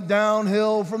all went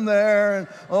downhill from there, and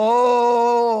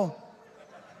oh.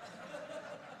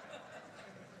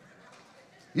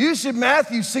 You should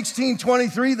Matthew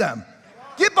 16:23 them.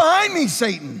 Get behind me,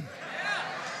 Satan.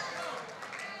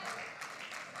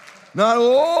 Not,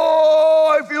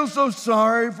 oh, I feel so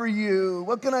sorry for you.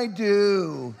 What can I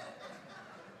do?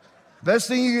 Best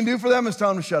thing you can do for them is tell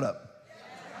them to shut up.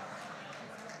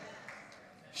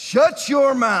 Shut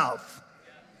your mouth.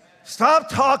 Stop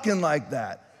talking like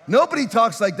that. Nobody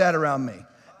talks like that around me,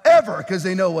 ever, because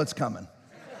they know what's coming.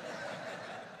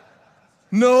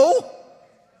 No.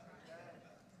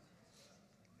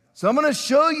 So I'm going to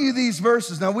show you these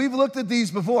verses. Now, we've looked at these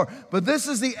before, but this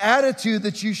is the attitude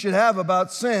that you should have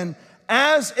about sin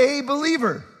as a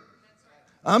believer.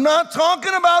 I'm not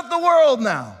talking about the world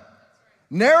now.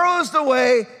 Narrow is the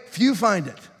way, few find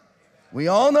it. We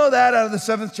all know that out of the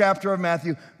 7th chapter of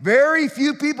Matthew. Very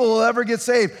few people will ever get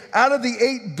saved out of the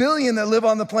 8 billion that live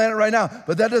on the planet right now.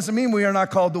 But that doesn't mean we are not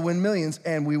called to win millions,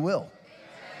 and we will.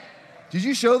 Did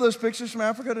you show those pictures from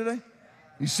Africa today?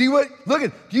 You see what, look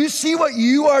at, do you see what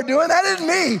you are doing? That isn't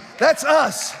me, that's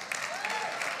us.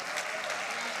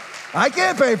 I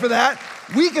can't pay for that.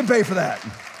 We can pay for that.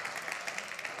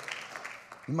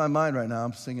 In my mind right now,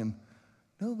 I'm singing,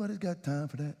 nobody's got time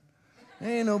for that.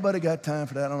 Ain't nobody got time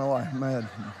for that. I don't know why. In my head.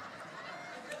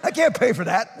 I can't pay for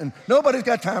that, and nobody's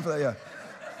got time for that. Yeah.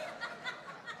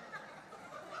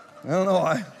 I don't know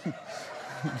why.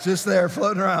 Just there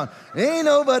floating around. Ain't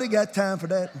nobody got time for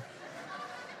that.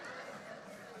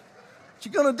 What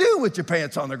you gonna do with your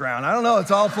pants on the ground? I don't know,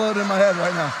 it's all floating in my head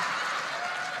right now.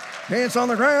 Pants on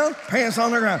the ground, pants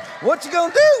on the ground. What you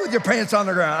gonna do with your pants on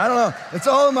the ground? I don't know, it's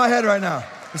all in my head right now.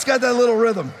 It's got that little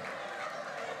rhythm.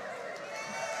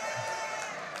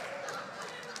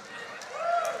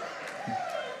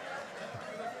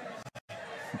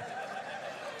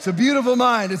 It's a beautiful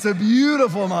mind, it's a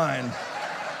beautiful mind.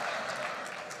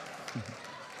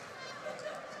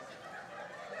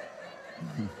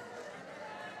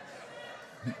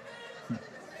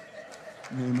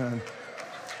 Amen.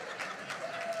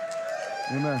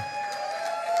 Amen.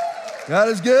 God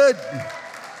is good.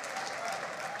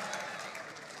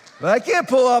 But I can't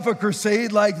pull off a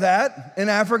crusade like that in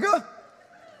Africa.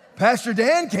 Pastor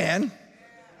Dan can.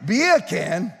 Bia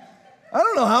can. I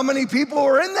don't know how many people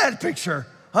were in that picture.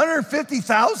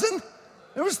 150,000?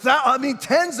 There was,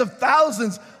 tens of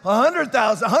thousands,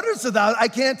 100,000, hundreds of thousands. I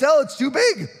can't tell. It's too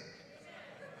big.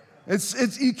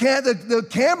 You can't. The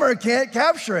camera can't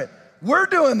capture it. We're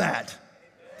doing that.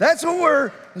 That's what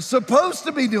we're supposed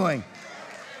to be doing.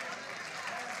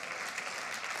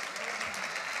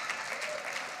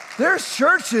 There's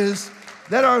churches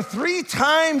that are 3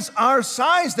 times our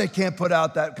size that can't put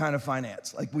out that kind of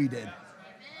finance like we did.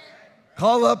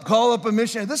 Call up a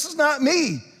missionary. This is not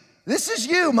me. This is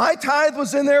you. My tithe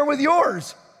was in there with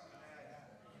yours.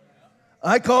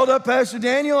 I called up Pastor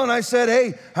Daniel and I said,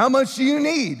 hey, how much do you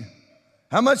need?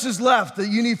 How much is left that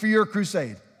you need for your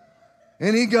crusade?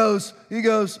 And he goes,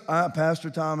 Pastor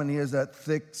Tom, and he has that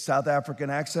thick South African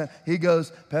accent. He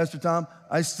goes, Pastor Tom,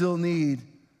 I still need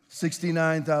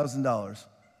 $69,000.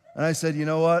 And I said, you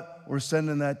know what? We're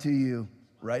sending that to you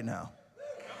right now.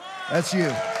 That's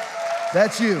you.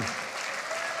 That's you.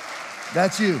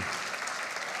 That's you.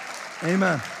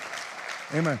 Amen.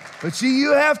 Amen. But see,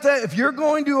 you have to, if you're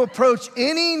going to approach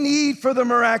any need for the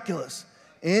miraculous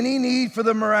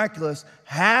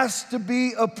has to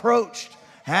be approached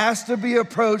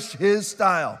his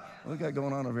style. What we got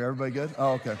going on over here? Everybody good?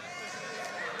 Oh, okay.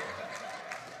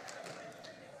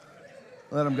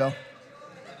 Let him go.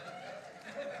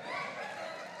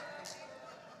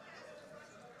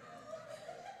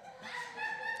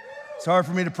 It's hard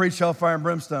for me to preach hellfire and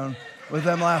brimstone with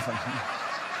them laughing.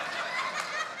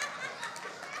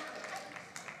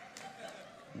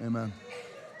 Amen.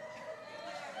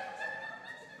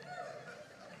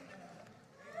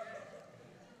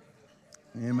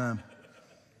 Amen.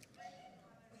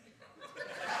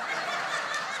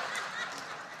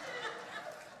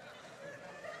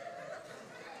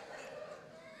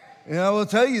 And I will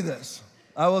tell you this.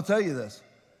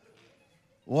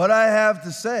 What I have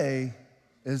to say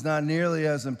is not nearly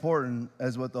as important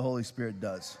as what the Holy Spirit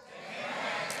does.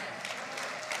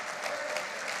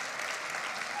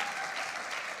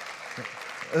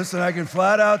 Listen, I can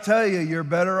flat out tell you, you're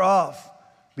better off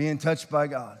being touched by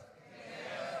God.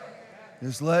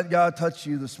 Just let God touch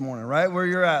you this morning, right where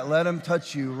you're at. Let him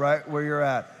touch you right where you're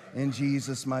at in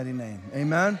Jesus' mighty name.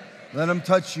 Amen? Let him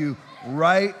touch you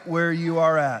right where you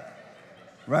are at.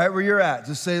 Right where you're at.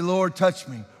 Just say, Lord, touch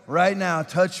me right now.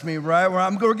 Touch me right where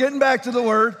I'm. We're getting back to the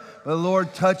word, but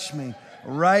Lord, touch me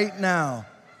right now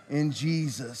in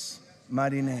Jesus'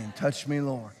 mighty name. Touch me,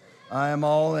 Lord. I am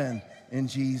all in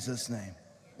Jesus' name.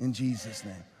 In Jesus'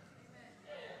 name.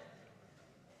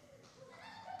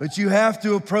 But you have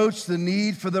to approach the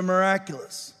need for the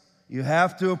miraculous. You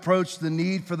have to approach the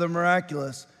need for the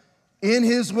miraculous in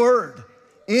his word,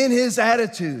 in his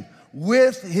attitude,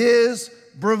 with his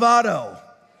bravado.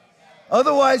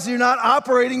 Otherwise, you're not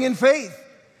operating in faith.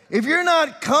 If you're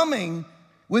not coming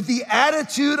with the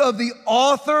attitude of the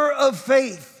author of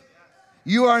faith,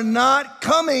 you are not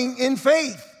coming in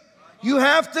faith. You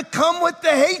have to come with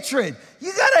the hatred.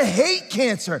 You gotta hate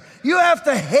cancer. You have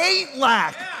to hate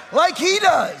lack like he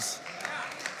does.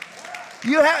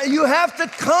 You have to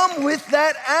come with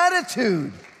that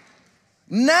attitude.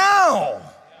 Now,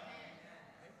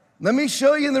 let me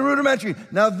show you in the rudimentary.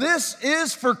 Now, this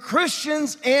is for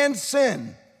Christians and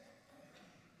sin.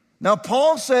 Now,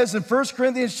 Paul says in 1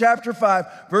 Corinthians chapter 5,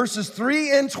 verses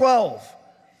 3 and 12,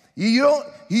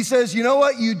 he says, you know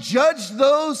what? You judge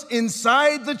those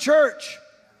inside the church.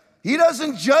 He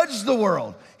doesn't judge the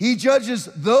world. He judges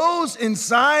those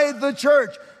inside the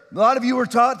church. A lot of you were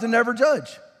taught to never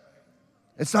judge.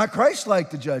 It's not Christ-like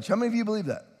to judge. How many of you believe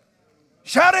that?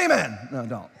 Shout amen. No,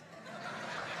 don't.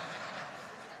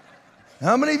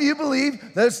 How many of you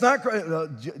believe that it's not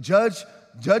judge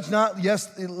not, yes,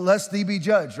 lest thee be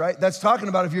judged, right? That's talking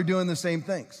about if you're doing the same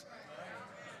things.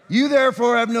 You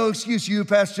therefore have no excuse, you who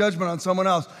pass judgment on someone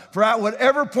else. For at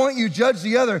whatever point you judge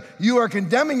the other, you are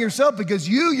condemning yourself because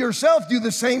you yourself do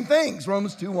the same things.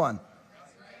 Romans 2:1.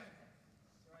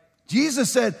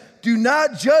 Jesus said, do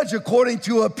not judge according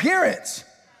to appearance,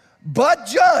 but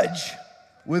judge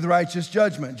with righteous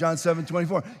judgment. John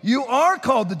 7:24. You are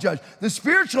called to judge. The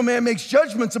spiritual man makes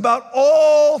judgments about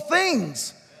all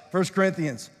things. 1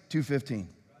 Corinthians 2:15.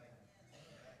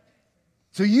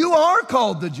 So you are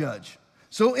called to judge.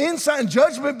 So inside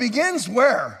judgment begins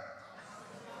where?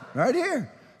 Right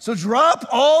here. So drop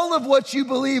all of what you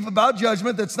believe about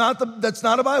judgment that's not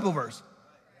a Bible verse.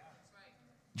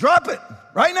 Drop it.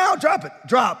 Right now, drop it.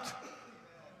 Dropped.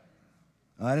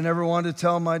 I never wanted to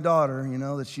tell my daughter,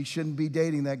 that she shouldn't be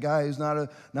dating that guy who's not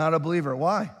a believer.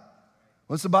 Why?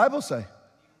 What's the Bible say?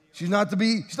 She's not to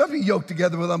be yoked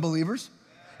together with unbelievers.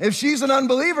 If she's an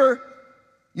unbeliever,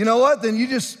 you know what? Then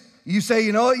you say,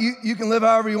 you know what? You can live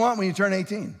however you want when you turn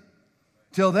 18.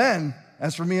 Till then,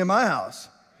 as for me and my house,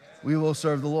 we will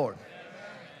serve the Lord,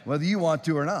 whether you want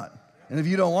to or not. And if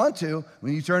you don't want to,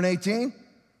 when you turn 18,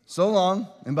 so long.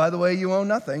 And by the way, you own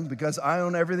nothing because I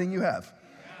own everything you have.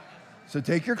 So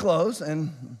take your clothes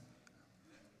and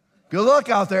good luck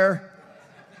out there.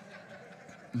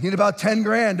 You need about 10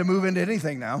 grand to move into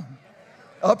anything now.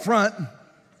 Up front.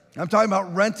 I'm talking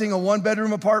about renting a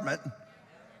 1-bedroom apartment.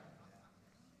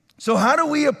 So how do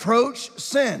we approach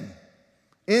sin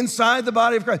inside the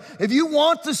body of Christ? If you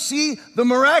want to see the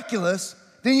miraculous,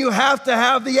 then you have to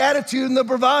have the attitude and the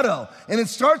bravado. And it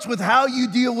starts with how you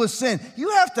deal with sin. You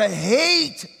have to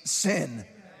hate sin.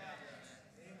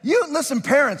 Listen,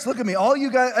 parents, look at me. All you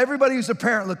guys, everybody who's a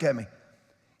parent, look at me.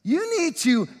 You need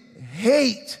to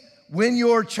hate when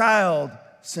your child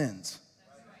sins.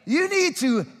 You need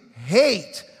to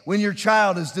hate when your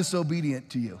child is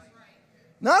disobedient to you.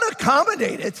 Not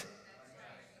accommodate it.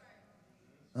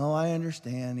 Oh, I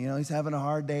understand. He's having a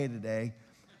hard day today.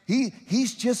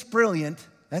 He's just brilliant.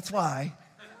 That's why.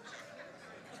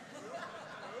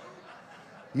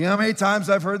 You know how many times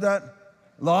I've heard that?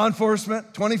 Law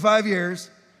enforcement, 25 years.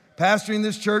 Pastoring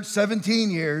this church,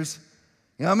 17 years.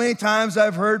 You know how many times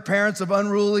I've heard parents of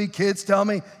unruly kids tell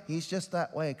me, he's just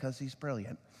that way because he's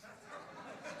brilliant.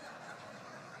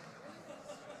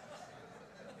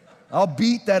 I'll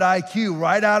beat that IQ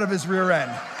right out of his rear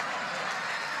end.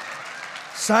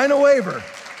 Sign a waiver.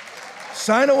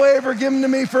 Sign a waiver, give him to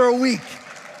me for a week.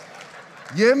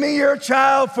 Give me your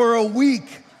child for a week.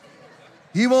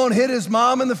 He won't hit his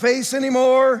mom in the face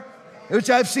anymore, which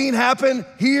I've seen happen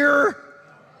here.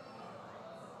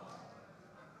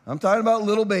 I'm talking about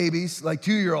little babies, like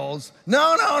 2-year-olds.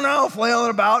 No, flailing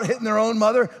about, hitting their own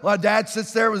mother while dad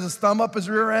sits there with his thumb up his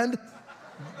rear end.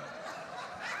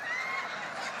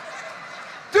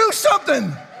 Do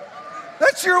something.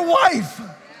 That's your wife.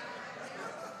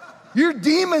 Your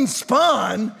demon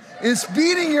spawn is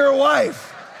beating your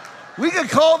wife. We could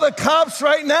call the cops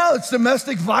right now. It's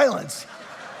domestic violence.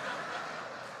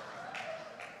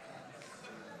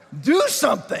 Do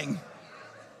something.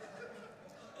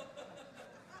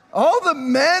 All the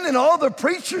men and all the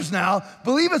preachers now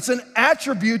believe it's an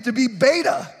attribute to be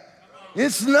beta.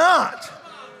 It's not.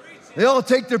 They all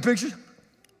take their pictures.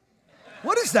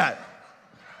 What is that?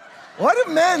 What a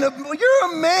man.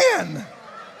 You're a man.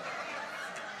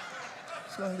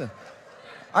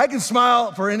 I can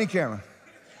smile for any camera.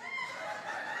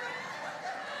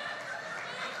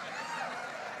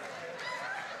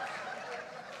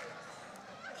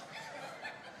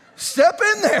 Step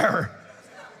in there.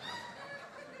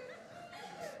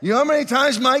 You know how many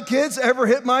times my kids ever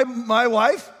hit my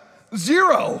wife?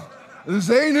 0.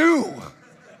 They knew.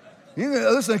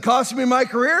 Listen, it cost me my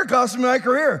career.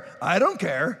 I don't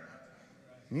care.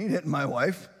 You ain't hitting my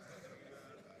wife.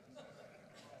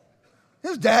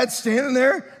 His dad's standing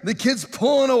there, the kid's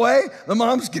pulling away, the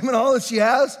mom's giving all that she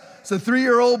has. It's a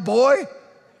 3-year-old boy.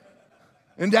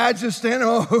 And dad's just standing,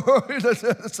 I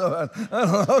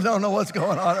don't know what's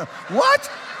going on.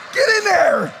 What? Get in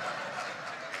there.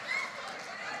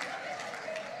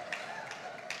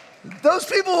 Those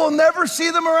people will never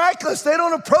see the miraculous. They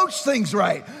don't approach things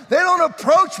right. They don't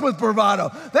approach with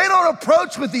bravado. They don't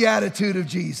approach with the attitude of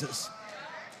Jesus.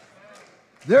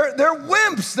 They're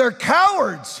wimps. They're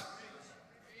cowards.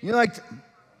 You're like,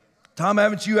 Tom,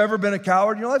 haven't you ever been a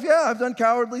coward in your life? Yeah, I've done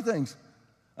cowardly things.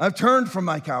 I've turned from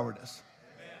my cowardice.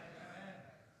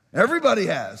 Everybody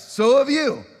has. So have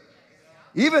you.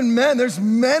 Even men, there's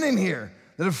men in here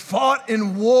that have fought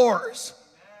in wars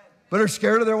but are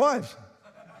scared of their wives.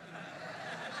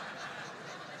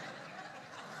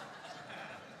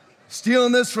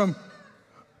 Stealing this from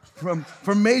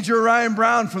Major Ryan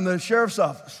Brown from the sheriff's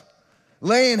office.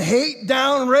 Laying hate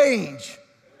down range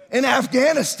in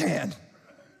Afghanistan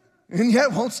and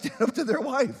yet won't stand up to their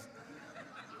wife.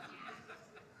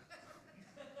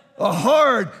 A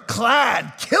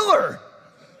hard-clad killer,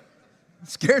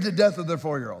 scared to death of their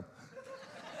 4-year-old.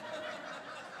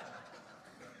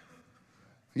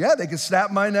 Yeah, they can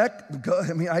snap my neck.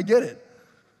 I mean, I get it.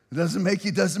 It doesn't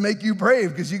make you brave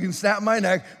because you can snap my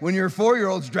neck when your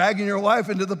 4-year-old's dragging your wife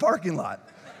into the parking lot.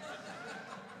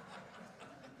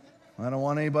 I don't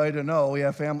want anybody to know you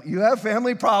have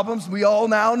family problems. We all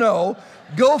now know.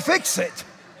 Go fix it.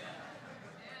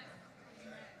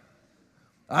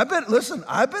 I've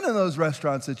been in those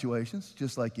restaurant situations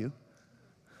just like you.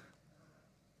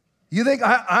 You think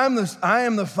I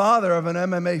am the father of an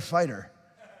MMA fighter?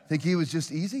 Think he was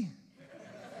just easy?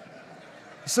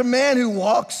 It's a man who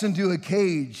walks into a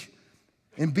cage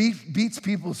and beats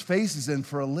people's faces in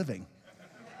for a living.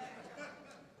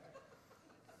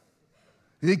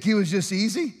 You think he was just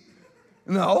easy?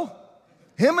 No.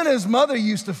 Him and his mother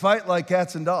used to fight like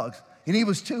cats and dogs, and he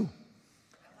was 2.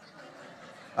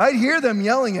 I'd hear them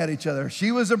yelling at each other.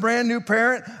 She was a brand new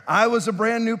parent. I was a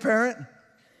brand new parent.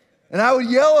 And I would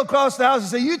yell across the house and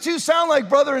say, you two sound like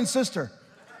brother and sister.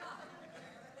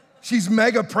 She's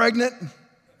mega pregnant.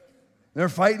 They're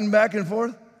fighting back and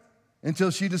forth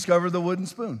until she discovered the wooden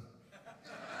spoon.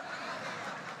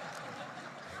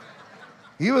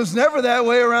 He was never that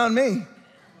way around me,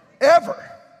 ever.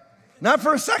 Not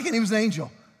for a second, he was an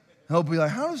angel. He'll be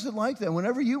like, how is it like that?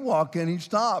 Whenever you walk in, he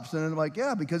stops. And I'm like,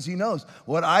 yeah, because he knows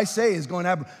what I say is going to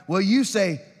happen. What you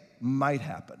say might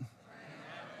happen.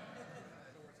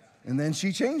 And then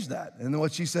she changed that. And then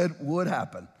what she said would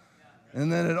happen. And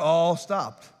then it all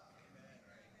stopped.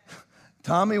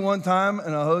 Tommy, one time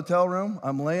in a hotel room,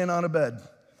 I'm laying on a bed.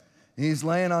 He's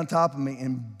laying on top of me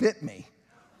and bit me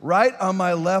right on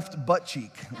my left butt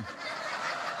cheek.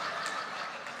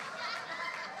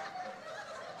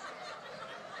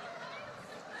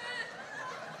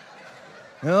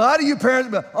 And a lot of you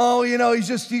parents, oh,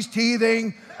 he's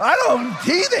teething. I don't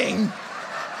teething.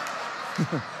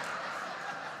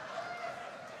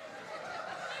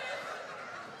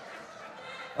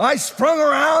 I sprung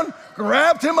around,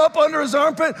 grabbed him up under his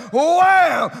armpit.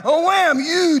 Wham! Oh, wham!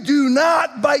 You do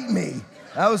not bite me.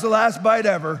 That was the last bite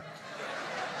ever.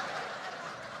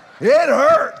 It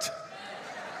hurt.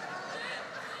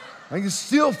 I can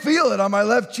still feel it on my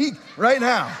left cheek right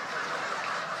now.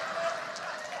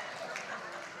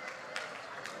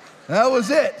 That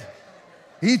was it.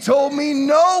 He told me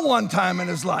no one time in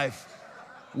his life.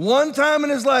 One time in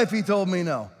his life, he told me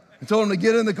no. I told him to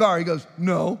get in the car. He goes,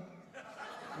 no.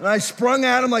 And I sprung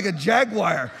at him like a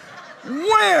jaguar.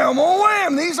 Wham, oh,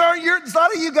 wham. These aren't a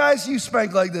lot of you guys, you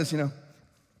spank like this, No.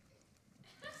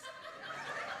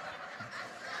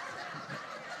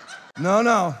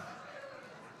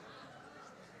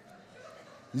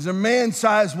 These are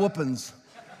man-sized whoopings.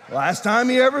 Last time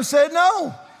he ever said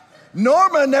no.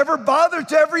 Norma never bothered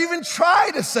to ever even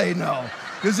try to say no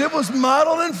because it was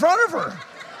modeled in front of her.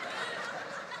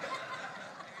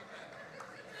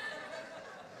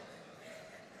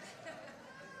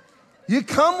 You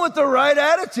come with the right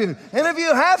attitude. And if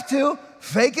you have to,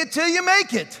 fake it till you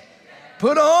make it.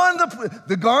 Put on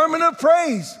the garment of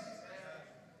praise.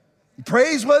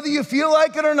 Praise whether you feel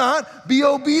like it or not. Be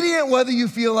obedient whether you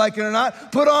feel like it or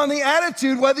not. Put on the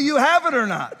attitude whether you have it or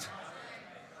not.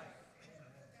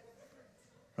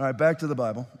 All right, back to the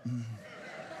Bible.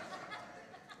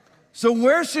 So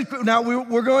now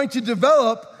we're going to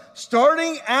develop,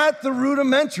 starting at the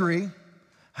rudimentary,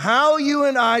 how you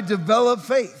and I develop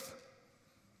faith.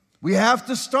 We have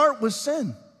to start with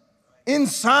sin.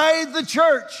 Inside the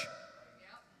church.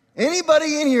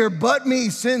 Anybody in here but me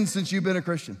sinned since you've been a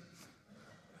Christian?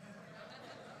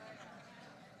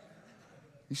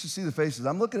 You should see the faces.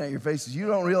 I'm looking at your faces. You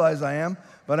don't realize I am,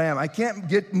 but I am. I can't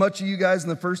get much of you guys in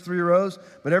the first 3 rows,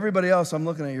 but everybody else, I'm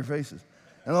looking at your faces.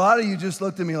 And a lot of you just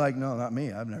looked at me like, no, not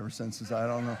me. I've never sinned since I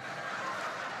don't know.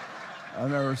 I've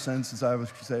never sinned since I was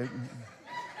saved.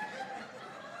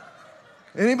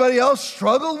 Anybody else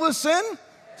struggled with sin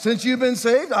since you've been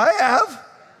saved? I have.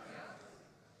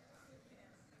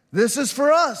 This is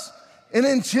for us. And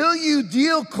until you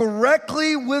deal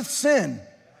correctly with sin,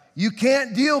 you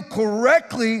can't deal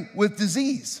correctly with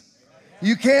disease.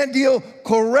 You can't deal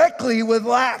correctly with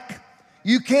lack.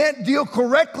 You can't deal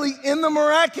correctly in the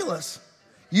miraculous.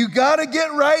 You got to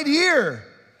get right here.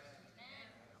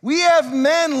 We have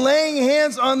men laying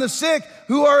hands on the sick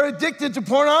who are addicted to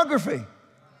pornography.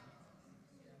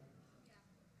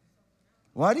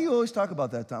 Why do you always talk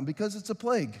about that, Tom? Because it's a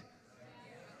plague.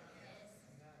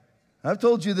 I've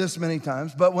told you this many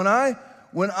times, but when I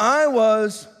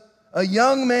was a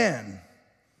young man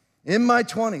in my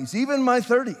 20s, even my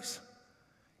 30s,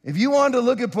 If you wanted to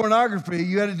look at pornography,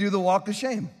 you had to do the walk of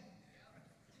shame.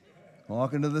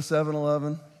 Walk into the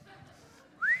 7-Eleven.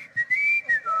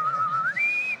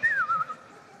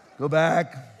 Go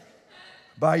back,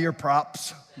 buy your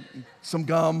props, some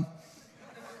gum,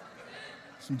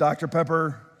 some Dr.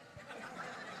 Pepper.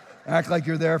 Act like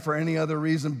you're there for any other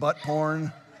reason but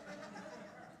porn.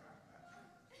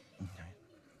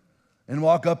 And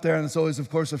walk up there, and it's always, of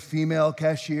course, a female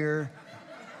cashier.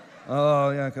 Oh,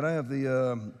 yeah, could I have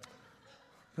the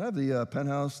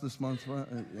penthouse this month?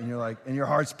 And you're like, and your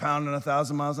heart's pounding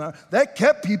 1,000 miles an hour. That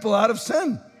kept people out of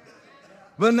sin.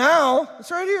 But now, it's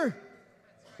right here.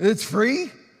 It's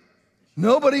free.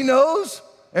 Nobody knows.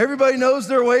 Everybody knows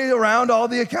their way around all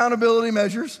the accountability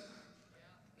measures.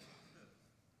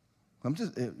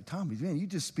 Tommy, man, you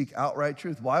just speak outright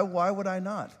truth. Why would I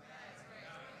not?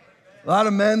 A lot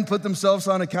of men put themselves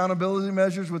on accountability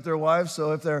measures with their wives,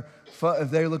 so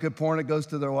if they look at porn, it goes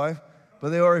to their wife, but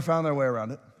they already found their way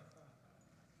around it.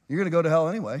 You're going to go to hell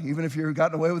anyway, even if you've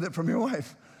gotten away with it from your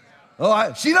wife.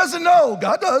 She doesn't know.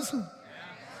 God does.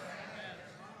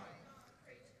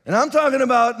 And I'm talking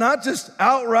about not just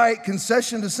outright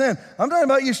concession to sin. I'm talking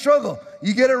about you struggle.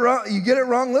 You get it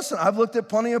wrong. Listen, I've looked at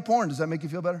plenty of porn. Does that make you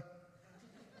feel better?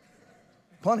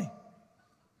 Plenty.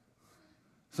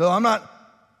 So I'm not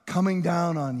coming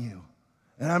down on you,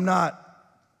 and I'm not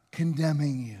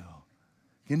condemning you.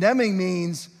 Condemning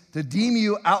means to deem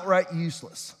you outright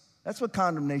useless. That's what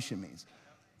condemnation means.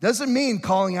 Doesn't mean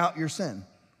calling out your sin.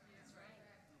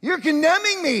 You're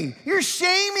condemning me. You're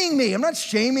shaming me. I'm not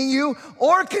shaming you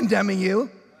or condemning you.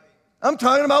 I'm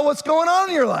talking about what's going on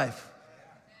in your life.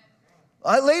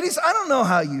 Ladies, I don't know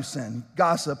how you sin.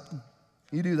 Gossip,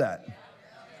 you do that.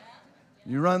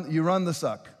 You run the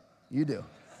suck. You do.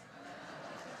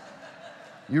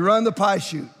 You run the pie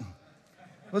shoot.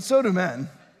 But so do men.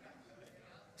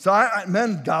 So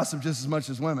men gossip just as much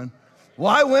as women.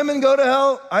 Why women go to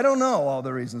hell? I don't know all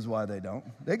the reasons why they don't.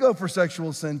 They go for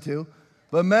sexual sin too.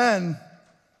 But men,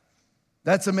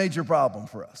 that's a major problem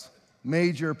for us.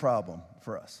 Major problem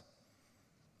for us.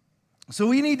 So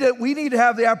we need to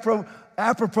have the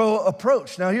apropos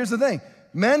approach. Now here's the thing.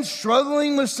 Men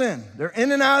struggling with sin, they're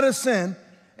in and out of sin,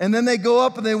 and then they go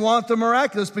up and they want the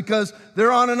miraculous because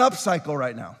they're on an upcycle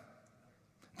right now.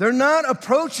 They're not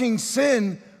approaching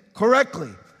sin correctly.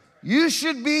 You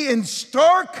should be in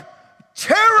stark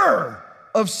terror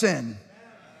of sin.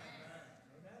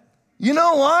 You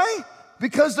know why?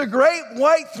 Because the great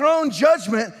white throne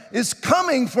judgment is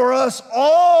coming for us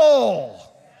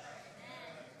all.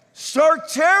 Stark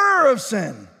terror of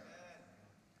sin.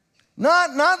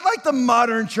 Not like the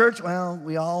modern church. Well,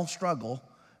 we all struggle.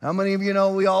 How many of you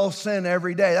know we all sin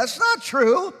every day? That's not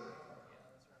true.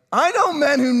 I know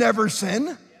men who never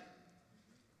sin.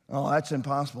 Oh, that's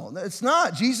impossible. It's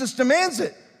not. Jesus demands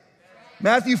it.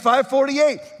 Matthew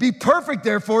 5:48. Be perfect,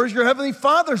 therefore, as your heavenly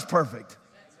Father's perfect.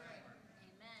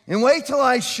 And wait till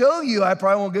I show you. I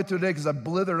probably won't get to it today because I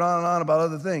blithered on and on about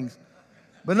other things.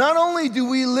 But not only do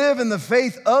we live in the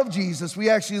faith of Jesus, we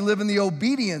actually live in the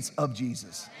obedience of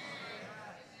Jesus.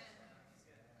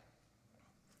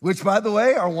 Which, by the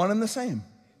way, are one and the same.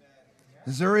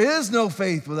 Because there is no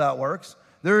faith without works.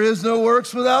 There is no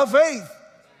works without faith.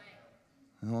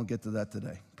 I won't get to that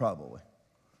today, probably.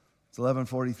 It's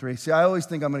 11:43. See, I always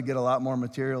think I'm going to get a lot more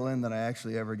material in than I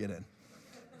actually ever get in.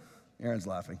 Aaron's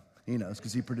laughing. He knows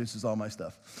because he produces all my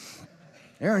stuff.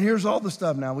 Aaron, here's all the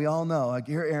stuff now. We all know. Like,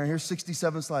 here, Aaron, here's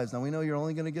 67 slides. Now, we know you're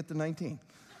only going to get to 19.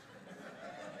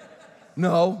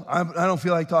 No, I don't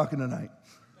feel like talking tonight.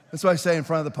 That's why I say in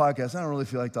front of the podcast, I don't really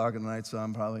feel like talking tonight, so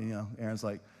I'm probably, Aaron's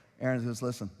just,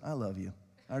 listen, I love you.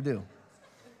 I do.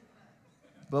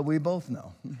 But we both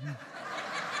know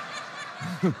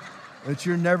that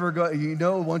you're never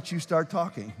going, once you start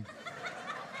talking.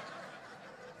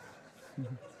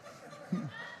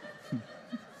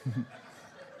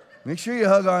 Make sure you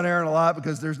hug on Aaron a lot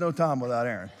because there's no Tom without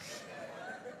Aaron.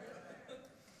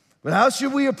 But how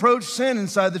should we approach sin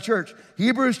inside the church?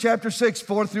 Hebrews chapter 6,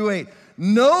 4-8.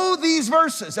 Know these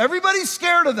verses. Everybody's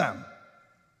scared of them.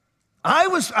 I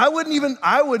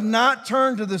would not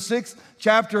turn to the 6th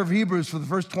chapter of Hebrews for the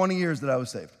first 20 years that I was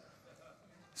saved.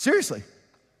 Seriously.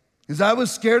 Because I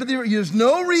was scared of there's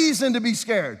no reason to be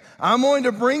scared. I'm going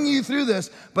to bring you through this,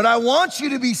 but I want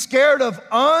you to be scared of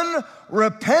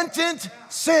unrepentant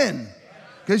sin.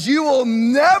 Because you will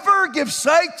never give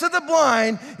sight to the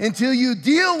blind until you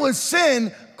deal with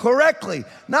sin correctly.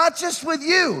 Not just with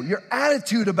you, your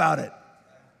attitude about it.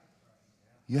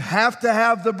 You have to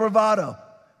have the bravado.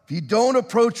 If you don't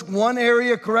approach one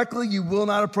area correctly, you will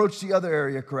not approach the other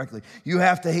area correctly. You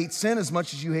have to hate sin as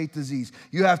much as you hate disease.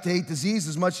 You have to hate disease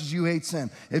as much as you hate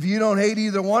sin. If you don't hate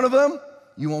either one of them,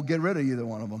 you won't get rid of either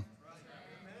one of them.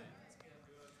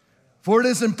 For it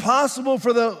is impossible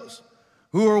for those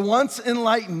who were once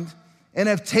enlightened and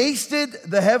have tasted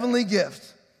the heavenly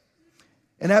gift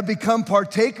and have become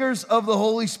partakers of the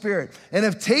Holy Spirit and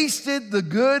have tasted the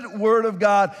good word of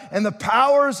God and the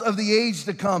powers of the age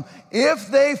to come, if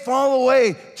they fall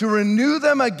away, to renew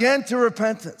them again to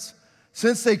repentance,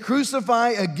 since they crucify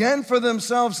again for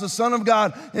themselves the Son of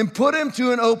God and put him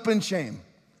to an open shame.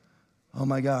 Oh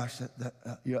my gosh,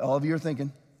 all of you are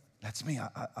thinking, that's me.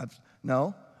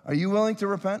 No. Are you willing to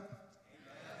repent?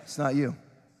 It's not you.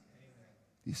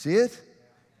 You see it?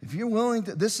 If you're willing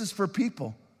to, this is for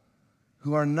people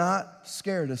who are not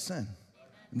scared of sin.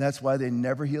 And that's why they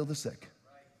never heal the sick.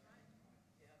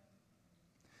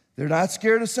 They're not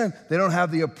scared of sin. They don't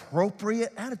have the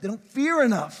appropriate attitude. They don't fear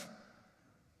enough.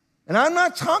 And I'm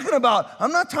not talking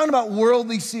about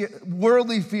worldly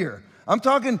fear. I'm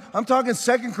talking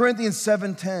 2 Corinthians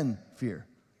 7:10 fear.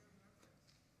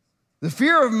 The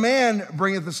fear of man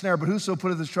bringeth a snare, but whoso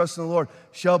putteth his trust in the Lord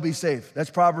shall be safe.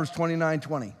 That's Proverbs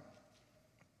 29:20.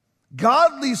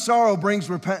 Godly sorrow brings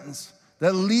repentance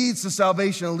that leads to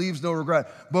salvation and leaves no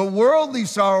regret. But worldly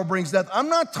sorrow brings death. I'm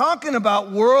not talking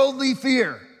about worldly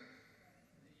fear.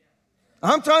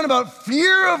 I'm talking about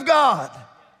fear of God.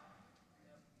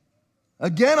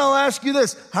 Again, I'll ask you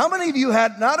this. How many of you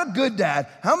had, not a good dad,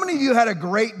 how many of you had a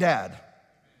great dad?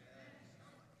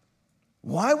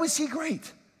 Why was he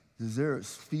great? Because there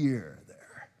is fear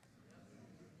there.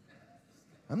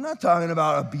 I'm not talking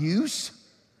about abuse.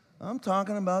 I'm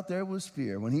talking about there was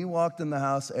fear. When he walked in the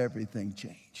house, everything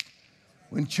changed.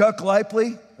 When Chuck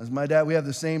Lipley, as my dad, we have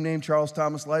the same name, Charles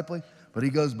Thomas Lipley, but he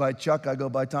goes by Chuck, I go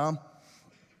by Tom.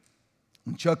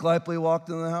 When Chuck Lipley walked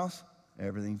in the house,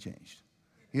 everything changed.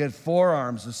 He had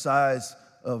forearms the size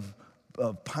of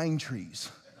pine trees.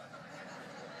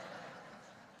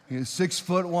 He was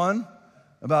 6'1",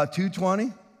 about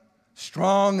 220.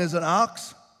 Strong as an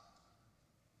ox,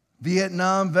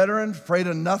 Vietnam veteran, afraid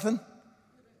of nothing.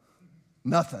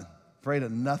 Nothing, afraid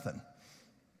of nothing.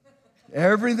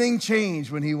 Everything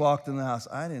changed when he walked in the house.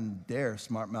 I didn't dare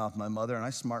smart mouth my mother, and I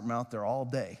smart mouthed her all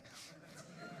day.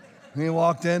 When he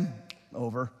walked in,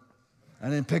 over. I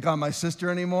didn't pick on my sister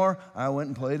anymore. I went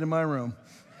and played in my room.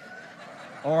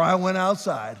 Or I went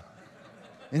outside.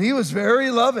 And he was very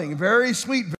loving, very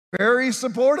sweet, very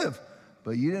supportive.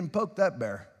 But you didn't poke that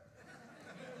bear.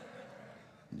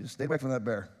 You just stay away from that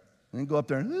bear. And then go up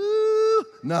there and, ooh,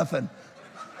 nothing.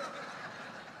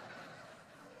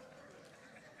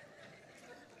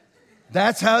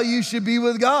 That's how you should be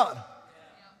with God.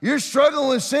 You're struggling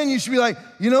with sin, you should be like,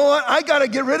 you know what? I got to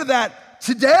get rid of that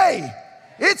today.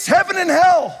 It's heaven and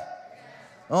hell.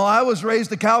 Oh, I was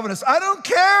raised a Calvinist. I don't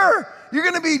care. You're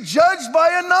going to be judged by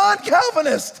a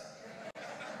non-Calvinist.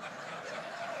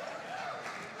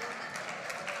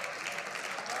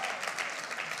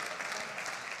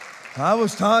 I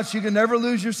was taught you can never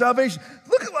lose your salvation.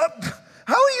 Look,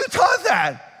 how are you taught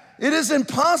that? It is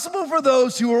impossible for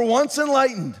those who were once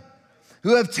enlightened,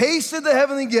 who have tasted the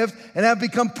heavenly gift and have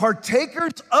become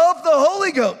partakers of the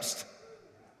Holy Ghost,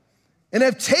 and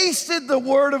have tasted the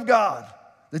word of God.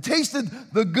 They tasted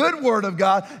the good word of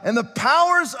God and the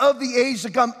powers of the age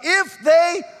to come, if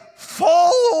they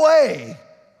fall away,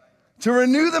 to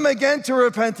renew them again to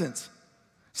repentance,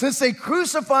 since they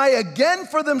crucify again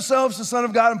for themselves the Son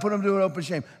of God and put him to an open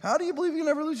shame. How do you believe you can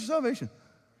never lose your salvation?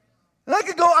 And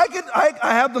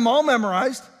I have them all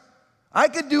memorized. I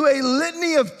could do a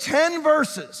litany of 10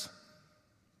 verses,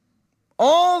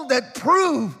 all that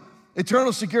prove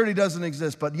eternal security doesn't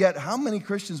exist, but yet how many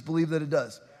Christians believe that it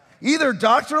does? Either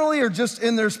doctrinally or just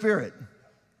in their spirit.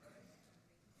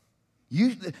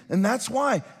 And that's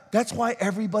why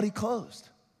everybody closed.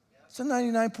 It's a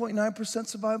 99.9%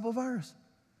 survivable virus.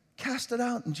 Cast it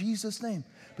out in Jesus' name.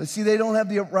 But see, they don't have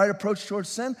the right approach towards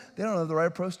sin. They don't have the right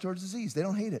approach towards disease. They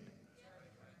don't hate it.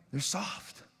 They're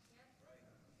soft.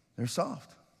 They're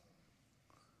soft.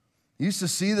 You used to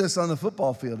see this on the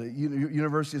football field at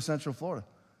University of Central Florida.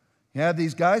 You have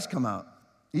these guys come out,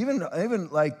 even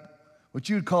like what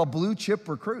you would call blue chip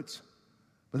recruits.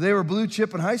 But they were blue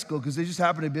chip in high school because they just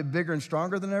happened to be bigger and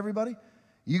stronger than everybody.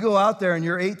 You go out there and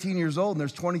you're 18 years old and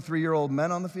there's 23-year-old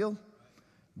men on the field,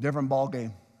 different ball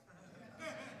game.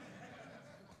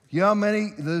 You know how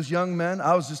many of those young men,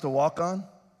 I was just a walk-on,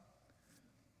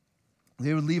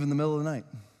 they would leave in the middle of the night,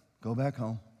 go back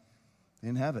home. They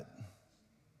didn't have it.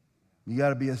 You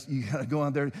gotta go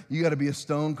out there, you gotta be a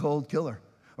stone cold killer.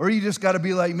 Or you just gotta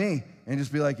be like me and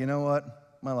just be like, you know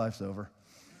what? My life's over.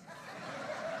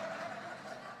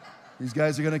 These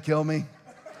guys are gonna kill me.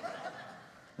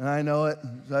 And I know it.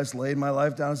 So I just laid my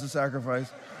life down as a sacrifice.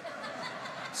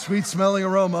 Sweet smelling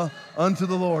aroma unto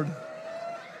the Lord.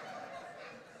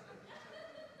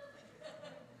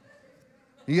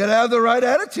 You got to have the right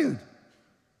attitude.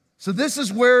 So this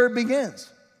is where it begins.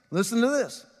 Listen to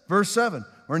this. Verse 7.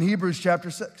 We're in Hebrews chapter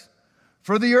 6.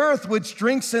 For the earth which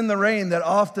drinks in the rain that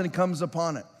often comes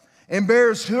upon it, and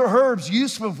bears herbs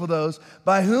useful for those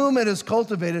by whom it is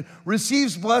cultivated,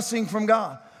 receives blessing from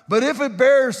God. But if it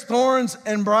bears thorns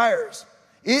and briars,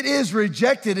 it is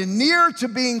rejected and near to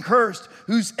being cursed,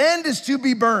 whose end is to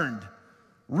be burned.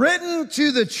 Written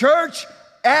to the church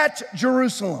at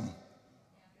Jerusalem.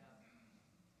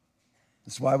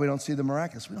 That's why we don't see the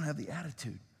miraculous. We don't have the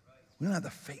attitude. We don't have the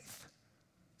faith.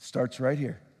 It starts right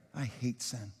here. I hate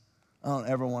sin.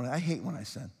 I hate when I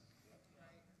sin.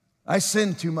 I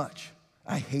sin too much.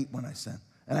 I hate when I sin.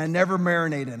 And I never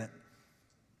marinate in it.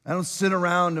 I don't sit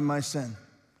around in my sin.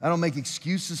 I don't make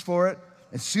excuses for it.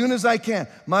 As soon as I can,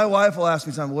 my wife will ask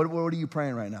me something, what are you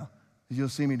praying right now? Because you'll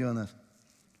see me doing this.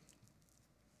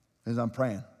 Because I'm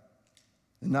praying.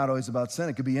 It's not always about sin.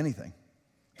 It could be anything.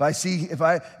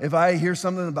 If I hear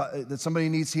something about that somebody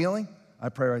needs healing, I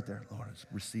pray right there. Lord,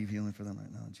 receive healing for them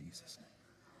right now in Jesus' name.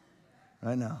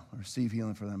 Right now, receive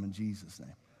healing for them in Jesus'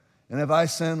 name. And if I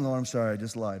sin, Lord, I'm sorry, I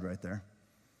just lied right there.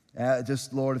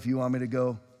 Just, Lord, if you want me to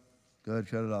go, go ahead,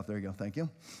 cut it off. There you go. Thank you.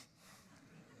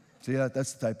 See,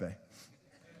 that's the type A.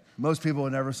 Most people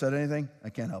have never said anything. I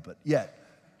can't help it yet.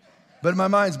 But my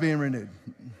mind's being renewed.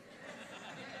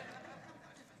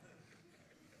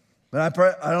 But I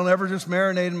pray, I don't ever just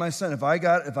marinate in my sin. If I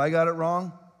got it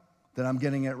wrong, then I'm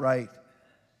getting it right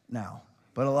now.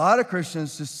 But a lot of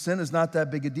Christians, just sin is not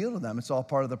that big a deal to them. It's all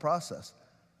part of the process.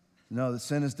 No, the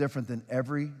sin is different than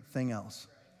everything else.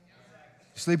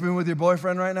 You sleeping with your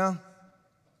boyfriend right now?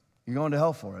 You're going to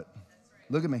hell for it.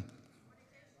 Look at me.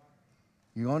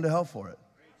 You're going to hell for it.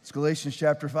 It's Galatians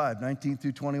chapter 5, 19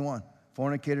 through 21.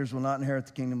 Fornicators will not inherit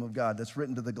the kingdom of God. That's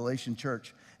written to the Galatian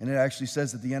church. And it actually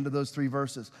says at the end of those 3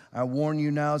 verses, I warn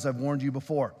you now as I've warned you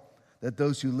before, that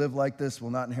those who live like this will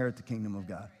not inherit the kingdom of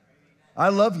God. I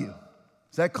love you.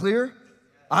 Is that clear?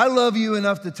 I love you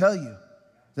enough to tell you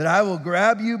that I will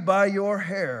grab you by your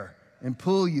hair and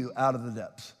pull you out of the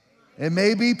depths. It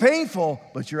may be painful,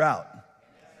 but you're out.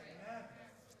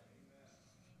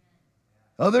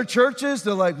 Other churches,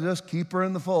 they're like, just keep her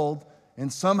in the fold.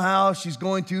 And somehow she's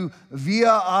going to, via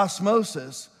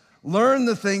osmosis, learn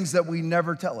the things that we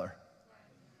never tell her.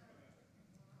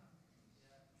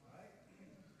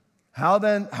 How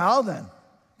then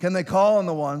can they call on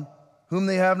the one whom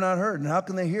they have not heard? And how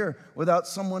can they hear without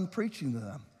someone preaching to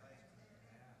them?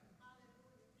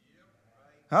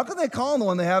 How can they call on the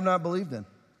one they have not believed in?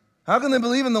 How can they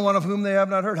believe in the one of whom they have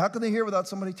not heard? How can they hear without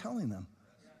somebody telling them?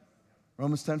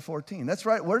 Romans 10:14. That's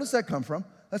right. Where does that come from?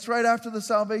 That's right after the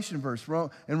salvation verse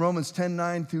in Romans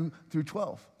 10:9 through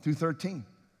 12, through 13.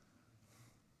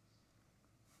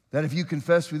 That if you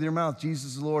confess with your mouth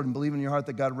Jesus is Lord and believe in your heart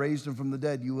that God raised him from the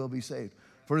dead, you will be saved.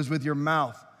 For it is with your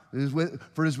mouth,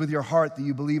 for it is with your heart that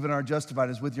you believe and are justified.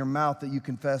 It is with your mouth that you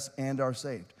confess and are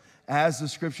saved. As the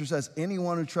scripture says,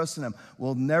 anyone who trusts in him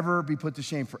will never be put to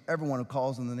shame, for everyone who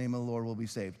calls on the name of the Lord will be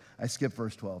saved. I skipped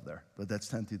verse 12 there, but that's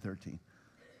 10 through 13.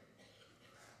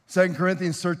 2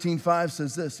 Corinthians 13:5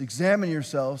 says this, examine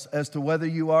yourselves as to whether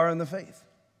you are in the faith.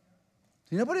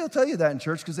 See, nobody will tell you that in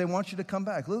church because they want you to come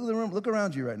back. Look at the room, look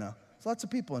around you right now. There's lots of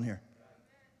people in here.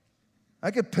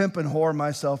 I could pimp and whore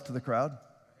myself to the crowd.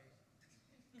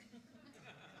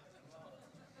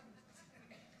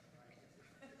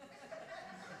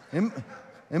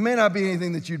 It may not be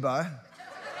anything that you'd buy.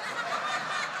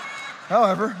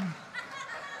 However,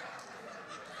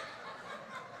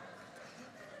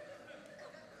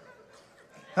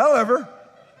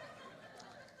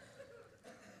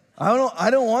 I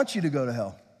don't want you to go to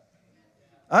hell.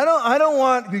 I don't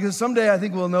want, because someday I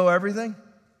think we'll know everything.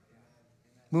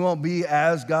 We won't be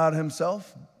as God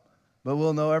himself, but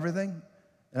we'll know everything.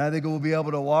 And I think we'll be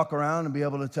able to walk around and be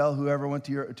able to tell whoever went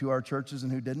to our churches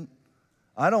and who didn't.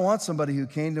 I don't want somebody who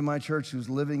came to my church who's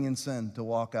living in sin to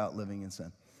walk out living in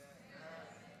sin.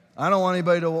 I don't want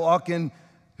anybody to walk in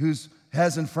who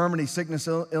has infirmity, sickness,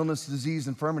 illness, disease,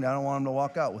 infirmity. I don't want them to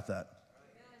walk out with that.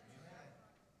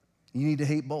 You need to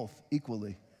hate both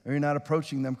equally, or you're not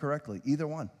approaching them correctly, either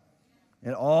one.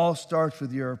 It all starts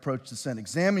with your approach to sin.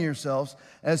 Examine yourselves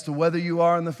as to whether you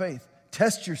are in the faith.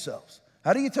 Test yourselves.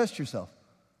 How do you test yourself?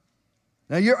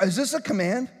 Now, is this a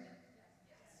command?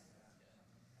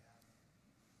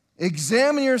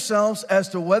 Examine yourselves as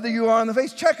to whether you are in the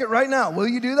faith. Check it right now. Will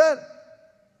you do that?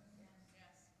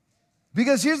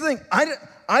 Because here's the thing.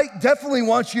 I definitely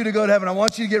want you to go to heaven. I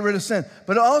want you to get rid of sin.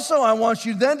 But also I want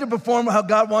you then to perform how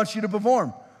God wants you to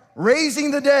perform.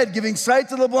 raising the dead, giving sight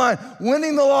to the blind,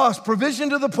 winning the lost, provision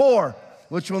to the poor,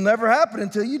 which will never happen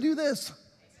until you do this.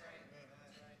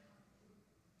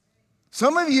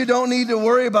 Some of you don't need to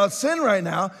worry about sin right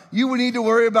now. You would need to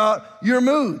worry about your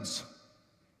moods.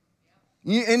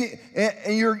 And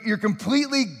you're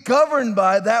completely governed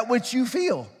by that which you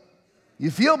feel.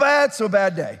 You feel bad, so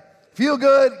bad day. Feel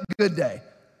good, good day.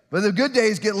 But the good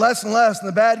days get less and less, and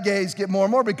the bad days get more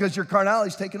and more because your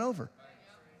carnality's taken over.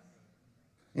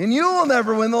 And you will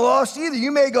never win the lost either.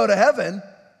 You may go to heaven,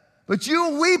 but you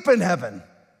will weep in heaven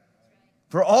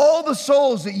for all the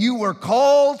souls that you were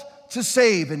called to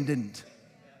save and didn't.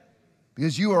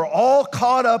 Because you are all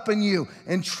caught up in you.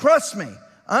 And trust me,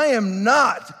 I am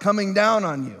not coming down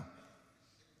on you.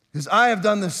 Because I have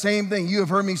done the same thing. You have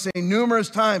heard me say numerous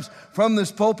times from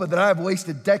this pulpit that I have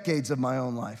wasted decades of my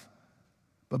own life.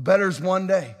 But better's one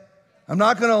day. I'm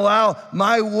not going to allow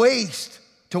my waste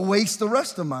to waste the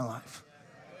rest of my life.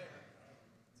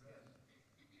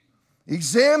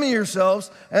 Examine yourselves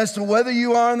as to whether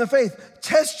you are in the faith.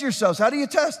 Test yourselves. How do you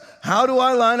test? How do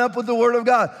I line up with the Word of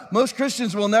God? Most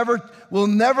Christians will never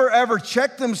ever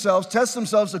check themselves, test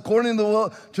themselves according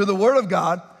to the Word of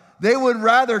God. They would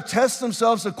rather test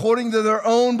themselves according to their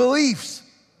own beliefs.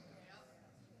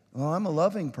 Well, I'm a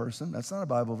loving person. That's not a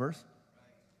Bible verse.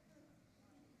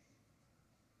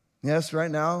 Yes, right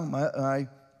now,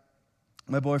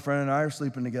 my boyfriend and I are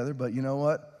sleeping together, but you know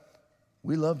what?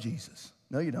 We love Jesus.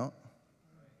 No, you don't.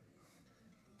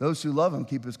 Those who love him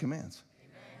keep his commands.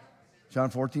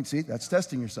 John 14, see, that's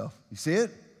testing yourself. You see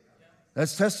it?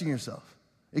 That's testing yourself.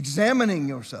 Examining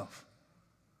yourself.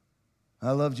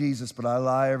 I love Jesus, but I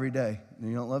lie every day. And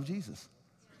you don't love Jesus.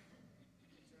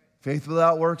 Faith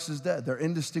without works is dead. They're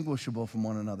indistinguishable from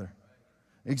one another.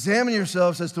 Examine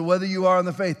yourselves as to whether you are in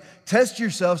the faith. Test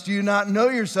yourselves. Do you not know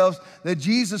yourselves that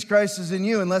Jesus Christ is in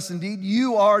you, unless indeed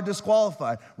you are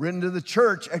disqualified? Written to the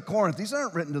church at Corinth. These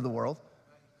aren't written to the world.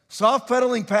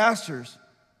 Soft-pedaling pastors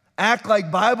act like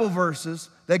Bible verses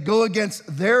that go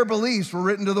against their beliefs were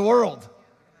written to the world.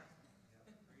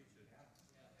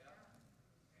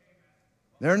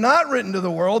 They're not written to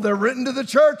the world. They're written to the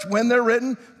church when they're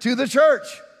written to the church.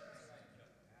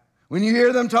 When you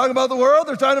hear them talk about the world,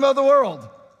 they're talking about the world.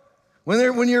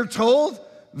 When you're told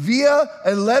via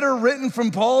a letter written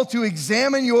from Paul to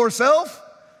examine yourself,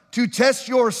 to test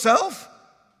yourself,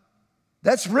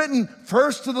 that's written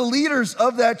first to the leaders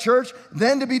of that church,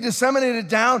 then to be disseminated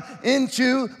down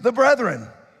into the brethren,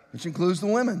 which includes the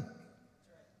women.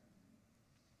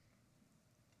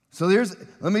 So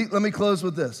let me close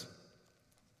with this.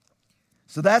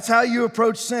 So that's how you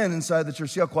approach sin inside the church.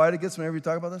 See how quiet it gets whenever you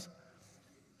talk about this?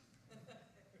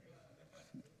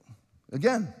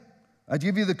 Again, I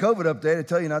give you the COVID update. I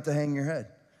tell you not to hang your head.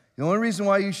 The only reason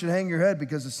why you should hang your head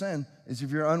because of sin is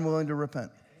if you're unwilling to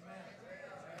repent.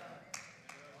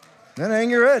 Then hang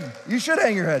your head. You should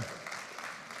hang your head.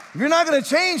 If you're not going to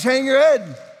change, hang your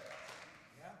head.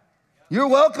 You're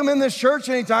welcome in this church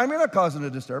anytime. You're not causing a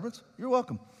disturbance. You're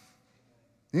welcome.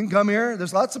 You can come here.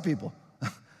 There's lots of people.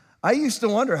 I used to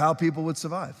wonder how people would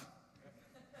survive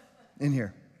in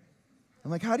here.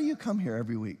 I'm like, how do you come here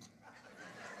every week?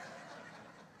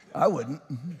 I wouldn't.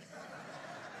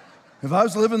 If I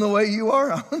was living the way you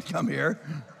are, I wouldn't come here.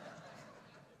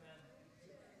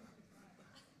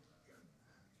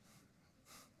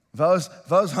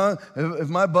 If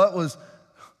my butt was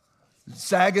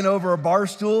sagging over a bar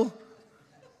stool,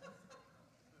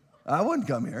 I wouldn't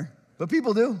come here. But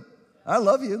people do. I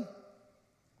love you.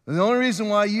 And the only reason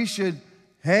why you should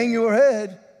hang your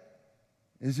head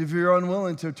is if you're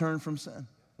unwilling to turn from sin.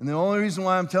 And the only reason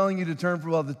why I'm telling you to turn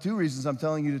from, well, the two reasons I'm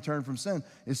telling you to turn from sin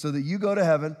is so that you go to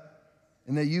heaven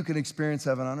and that you can experience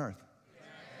heaven on earth.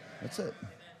 That's it.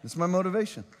 That's my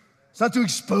motivation. It's not to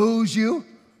expose you.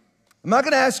 I'm not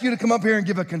going to ask you to come up here and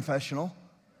give a confessional.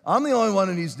 I'm the only one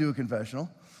who needs to do a confessional.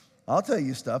 I'll tell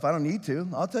you stuff. I don't need to.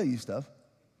 I'll tell you stuff.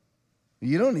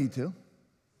 You don't need to.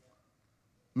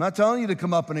 I'm not telling you to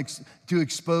come up and to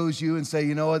expose you and say,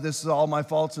 you know what, this is all my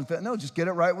faults and no, just get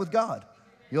it right with God.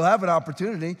 You'll have an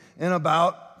opportunity in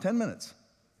about 10 minutes.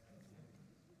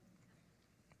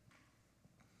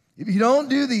 If you don't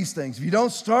do these things, if you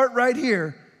don't start right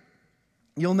here,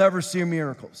 you'll never see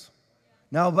miracles.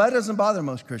 Now, that doesn't bother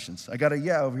most Christians. I got a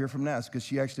yeah over here from Naz because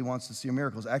she actually wants to see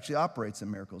miracles, actually operates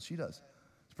in miracles. She does.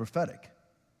 It's prophetic.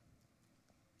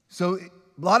 So a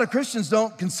lot of Christians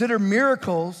don't consider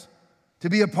miracles to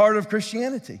be a part of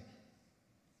Christianity.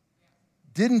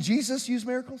 Didn't Jesus use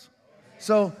miracles?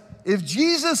 So if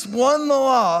Jesus won the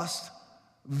lost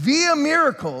via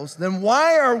miracles, then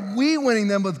why are we winning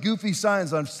them with goofy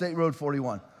signs on State Road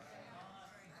 41?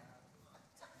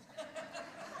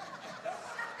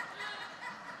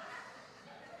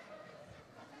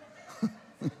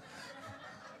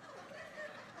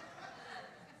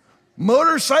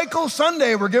 Motorcycle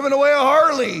Sunday, we're giving away a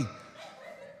Harley.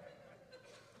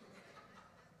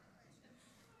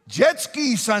 Jet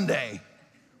Ski Sunday,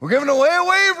 we're giving away a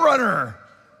Wave Runner.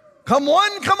 Come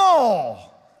one, come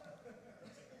all.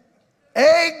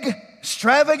 Egg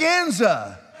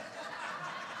Extravaganza.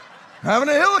 Having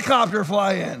a helicopter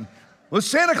fly in with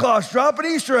Santa Claus dropping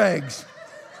Easter eggs.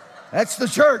 That's the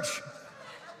church.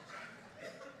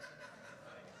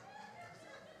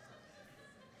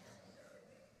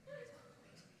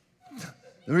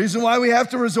 The reason why we have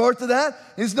to resort to that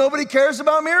is nobody cares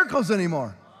about miracles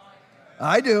anymore.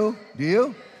 I do. Do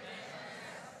you?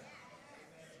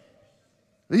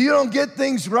 You don't get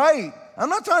things right. I'm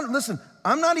not talking, listen,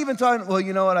 I'm not even talking, well,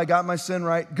 you know what, I got my sin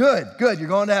right. Good, you're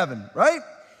going to heaven, right?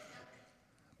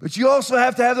 But you also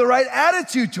have to have the right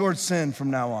attitude towards sin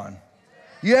from now on.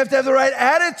 You have to have the right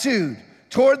attitude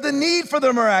toward the need for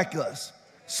the miraculous.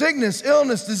 Sickness,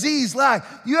 illness, disease, lack.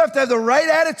 You have to have the right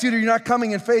attitude or you're not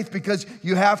coming in faith, because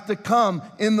you have to come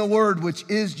in the Word, which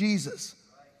is Jesus.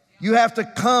 You have to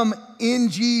come in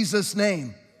Jesus'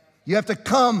 name. You have to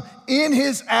come in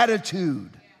His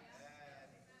attitude,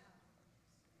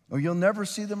 or you'll never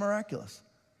see the miraculous.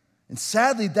 And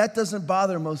sadly, that doesn't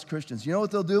bother most Christians. You know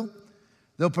what they'll do?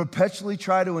 They'll perpetually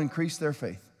try to increase their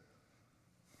faith.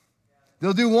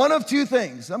 They'll do one of two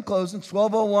things. I'm closing. It's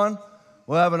 12:01.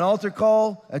 We'll have an altar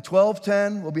call at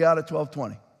 12:10. We'll be out at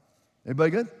 12:20. Everybody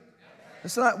good?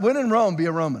 It's not, when in Rome, be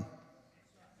a Roman.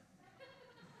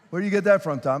 Where do you get that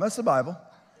from, Tom? That's the Bible.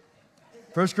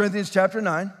 1 Corinthians chapter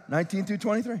 9, 19 through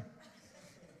 23.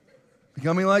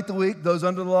 Becoming like the weak, those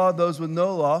under the law, those with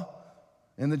no law,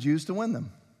 and the Jews to win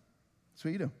them. That's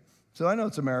what you do. So I know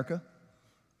it's America.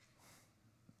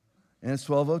 And it's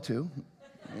 12:02.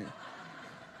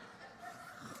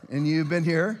 And you've been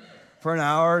here for an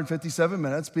hour and 57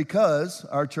 minutes because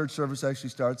our church service actually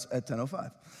starts at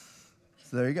 10:05.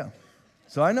 So there you go.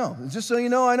 So I know. Just so you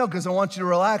know, I know, because I want you to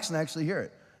relax and actually hear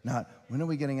it. Not, when are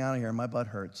we getting out of here? My butt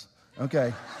hurts.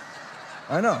 Okay.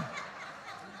 I know.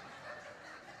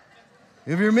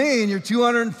 If you're me and you're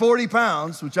 240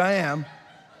 pounds, which I am,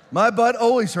 my butt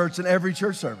always hurts in every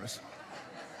church service.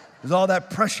 There's all that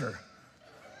pressure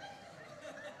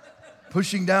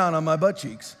pushing down on my butt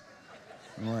cheeks.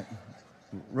 I'm like,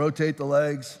 rotate the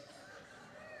legs.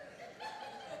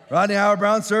 Rodney Howard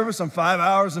Brown service, I'm 5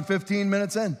 hours and 15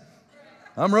 minutes in.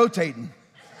 I'm rotating.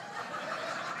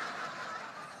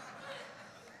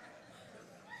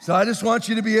 So I just want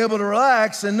you to be able to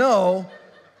relax and know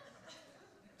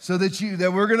so that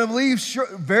we're going to leave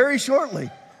very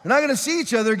shortly. We're not going to see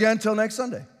each other again until next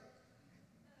Sunday.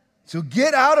 So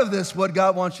get out of this what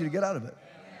God wants you to get out of it.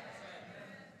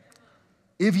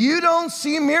 If you don't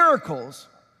see miracles,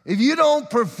 if you don't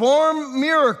perform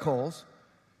miracles,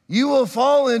 you will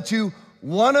fall into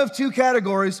one of two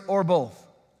categories or both.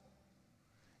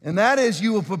 And that is,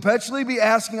 you will perpetually be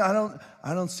asking, I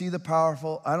don't see the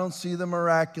powerful, I don't see the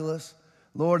miraculous.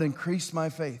 Lord, increase my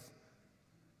faith.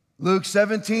 Luke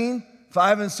 17,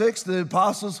 5 and 6, the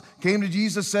apostles came to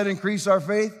Jesus, said, increase our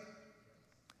faith.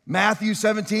 Matthew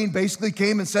 17 basically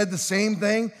came and said the same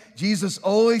thing. Jesus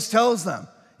always tells them,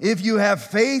 if you have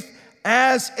faith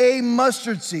as a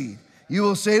mustard seed, you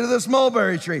will say to this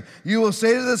mulberry tree, you will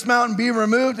say to this mountain, be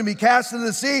removed and be cast into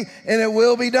the sea, and it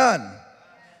will be done.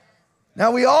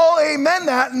 Now we all amen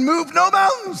that and move no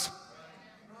mountains.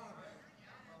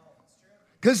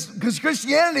 Because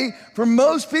Christianity, for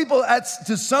most people,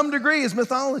 to some degree, is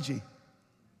mythology.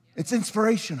 It's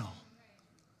inspirational.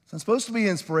 It's not supposed to be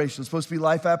inspirational. It's supposed to be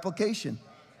life application.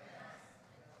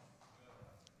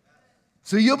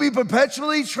 So you'll be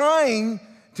perpetually trying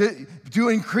to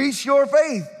increase your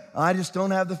faith. I just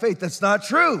don't have the faith. That's not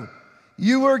true.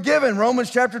 You were given, Romans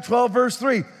chapter 12, verse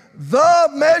 3, the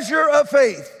measure of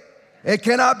faith. It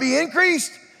cannot be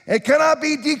increased. It cannot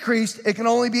be decreased. It can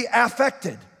only be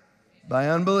affected by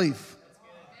unbelief.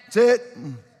 That's it.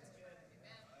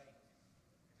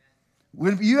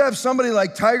 When you have somebody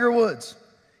like Tiger Woods,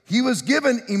 he was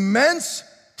given immense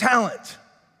talent.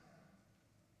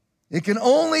 It can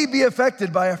only be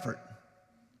affected by effort.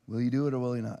 Will you do it or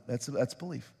will you not? That's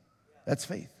belief. That's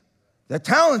faith. That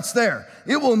talent's there.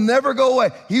 It will never go away.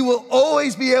 He will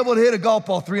always be able to hit a golf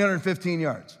ball 315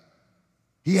 yards.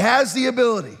 He has the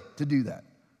ability to do that.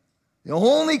 The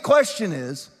only question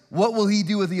is, what will he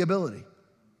do with the ability?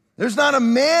 There's not a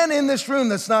man in this room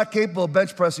that's not capable of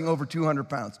bench pressing over 200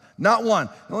 pounds. Not one.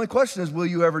 The only question is, will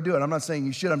you ever do it? I'm not saying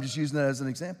you should. I'm just using that as an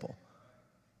example.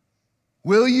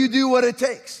 Will you do what it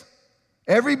takes?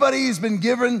 Everybody has been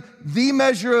given the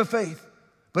measure of faith,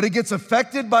 but it gets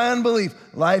affected by unbelief.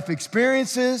 Life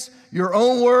experiences, your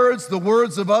own words, the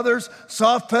words of others,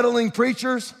 soft-pedaling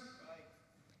preachers,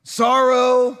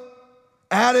 sorrow,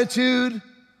 attitude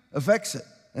affects it.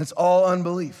 And it's all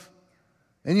unbelief.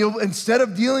 And you'll, instead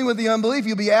of dealing with the unbelief,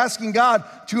 you'll be asking God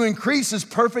to increase his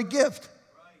perfect gift.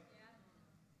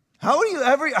 How would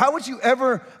you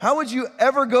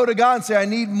ever go to God and say, I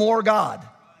need more God?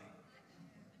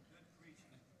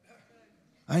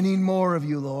 I need more of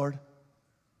you, Lord.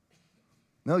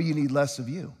 No, you need less of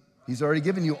you. He's already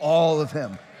given you all of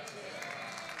him.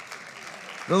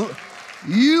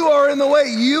 You are in the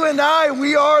way. You and I,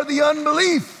 we are the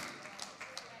unbelief.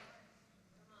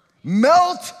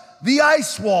 Melt the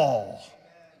ice wall.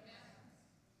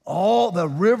 All the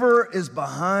river is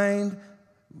behind,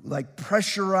 like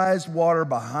pressurized water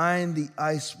behind the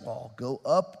ice wall. Go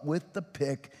up with the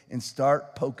pick and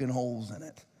start poking holes in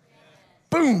it.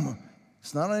 Boom.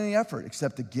 It's not any effort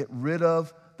except to get rid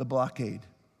of the blockade.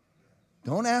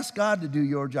 Don't ask God to do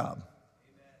your job.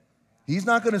 He's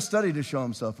not going to study to show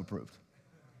himself approved.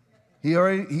 He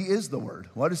is the Word.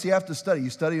 Why does he have to study? You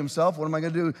study himself? What am I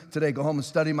going to do today? Go home and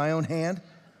study my own hand?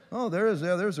 Oh, there's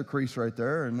a crease right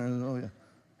there. And oh, yeah.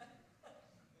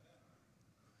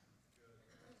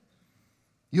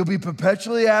 You'll be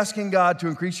perpetually asking God to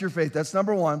increase your faith. That's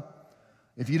number one.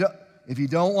 If you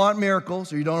don't want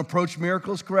miracles or you don't approach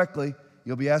miracles correctly,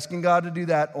 you'll be asking God to do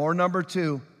that. Or number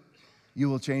two, you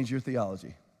will change your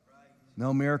theology.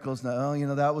 No miracles.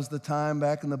 No, that was the time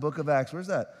back in the book of Acts. Where's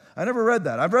that? I never read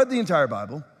that. I've read the entire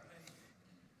Bible.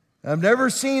 I've never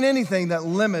seen anything that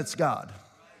limits God,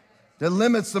 that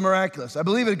limits the miraculous. I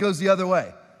believe it goes the other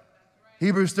way.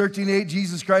 Hebrews 13:8,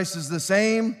 Jesus Christ is the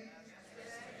same.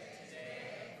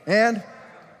 And,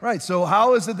 right, so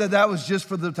how is it that was just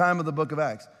for the time of the book of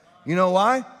Acts? You know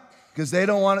why? Because they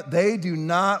do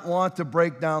not want to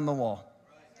break down the wall.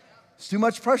 It's too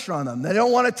much pressure on them. They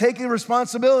don't want to take the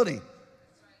responsibility.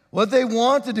 What they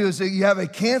want to do is that you have a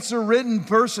cancer-ridden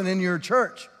person in your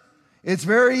church. It's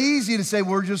very easy to say,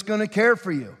 we're just going to care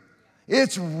for you.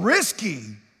 It's risky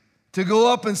to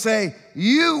go up and say,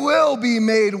 you will be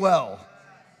made well.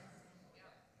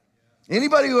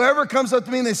 Anybody who ever comes up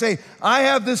to me and they say, I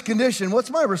have this condition, what's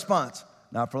my response?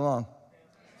 Not for long.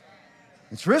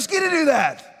 It's risky to do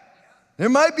that. There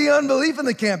might be unbelief in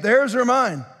the camp, theirs or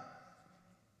mine.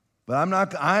 But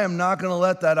I am not going to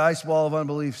let that ice wall of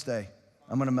unbelief stay.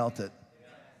 I'm going to melt it.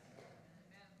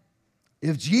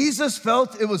 If Jesus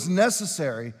felt it was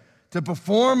necessary to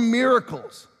perform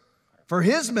miracles for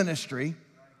his ministry,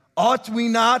 ought we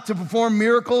not to perform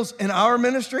miracles in our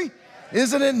ministry?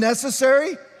 Isn't it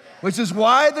necessary? Which is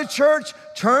why the church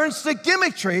turns to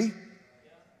gimmickry.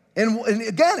 And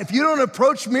again, if you don't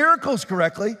approach miracles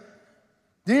correctly,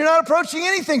 then you're not approaching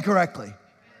anything correctly.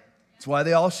 That's why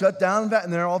they all shut down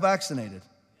and they're all vaccinated.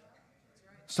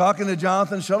 I was talking to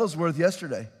Jonathan Shuttlesworth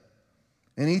yesterday,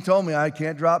 and he told me, I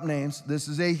can't drop names. This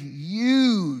is a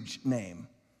huge name.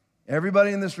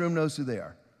 Everybody in this room knows who they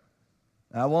are.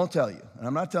 I won't tell you, and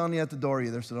I'm not telling you at the door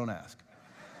either, so don't ask.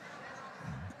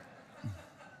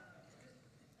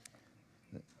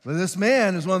 But this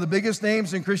man is one of the biggest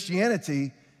names in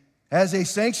Christianity, has a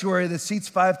sanctuary that seats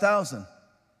 5,000. It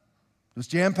was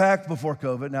jam-packed before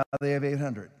COVID. Now they have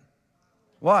 800.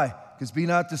 Why? Because be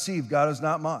not deceived. God is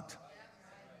not mocked.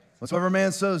 Whatsoever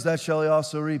man sows, that shall he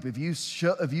also reap. If you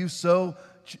sow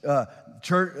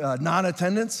church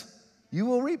non-attendance, you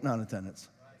will reap non-attendance.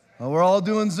 Oh, we're all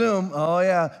doing Zoom. Oh,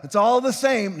 yeah. It's all the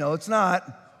same. No, it's not.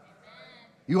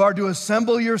 You are to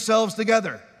assemble yourselves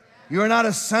together. You are not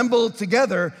assembled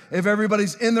together if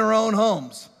everybody's in their own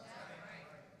homes.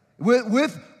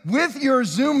 With your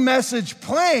Zoom message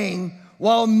playing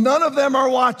while none of them are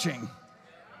watching.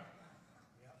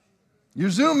 Your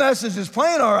Zoom message is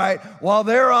playing all right while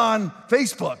they're on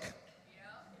Facebook.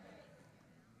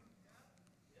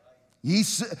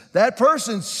 That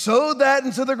person sowed that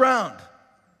into the ground,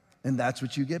 and that's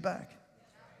what you get back.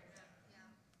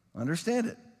 Understand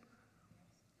it.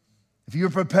 If you're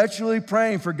perpetually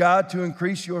praying for God to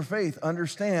increase your faith,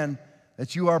 understand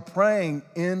that you are praying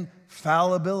in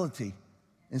fallibility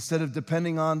instead of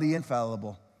depending on the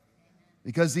infallible.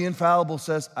 Because the infallible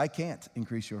says, I can't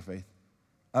increase your faith.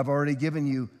 I've already given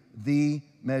you the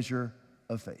measure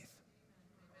of faith.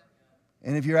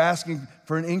 And if you're asking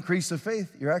for an increase of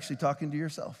faith, you're actually talking to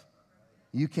yourself.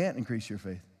 You can't increase your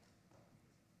faith.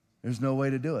 There's no way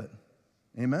to do it.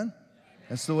 Amen?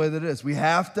 That's the way that it is. We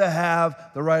have to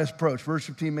have the right approach.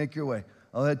 Worship team, make your way.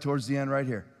 I'll head towards the end right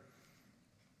here.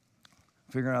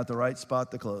 Figuring out the right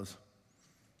spot to close.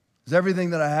 Because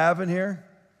everything that I have in here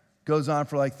goes on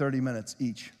for like 30 minutes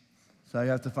each. So I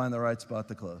have to find the right spot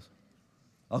to close.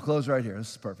 I'll close right here.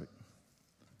 This is perfect.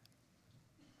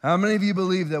 How many of you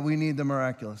believe that we need the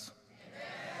miraculous?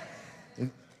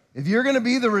 If you're going to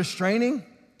be the restraining,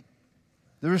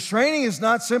 The restraining is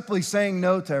not simply saying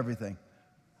no to everything.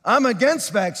 I'm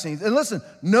against vaccines. And listen,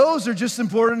 no's are just as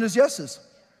important as yeses.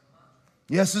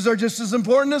 Yeses are just as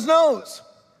important as no's.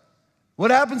 What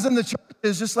happens in the church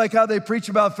is just like how they preach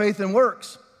about faith and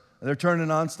works. They're turning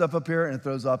on stuff up here and it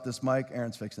throws off this mic.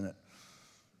 Aaron's fixing it.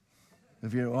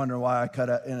 If you're wondering why I cut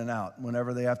it in and out,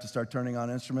 whenever they have to start turning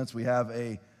on instruments, we have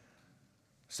a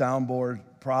soundboard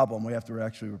problem. We have to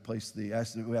actually replace we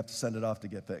have to send it off to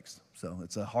get fixed. So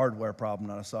it's a hardware problem,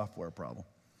 not a software problem.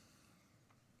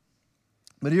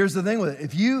 But here's the thing with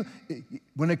it.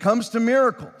 When it comes to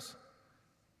miracles,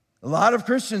 a lot of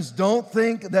Christians don't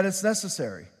think that it's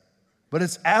necessary, but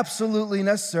it's absolutely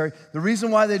necessary. The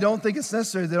reason why they don't think it's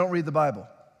necessary, they don't read the Bible.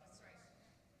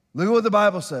 Look at what the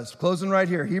Bible says, closing right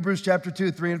here, Hebrews chapter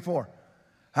 2, 3 and 4.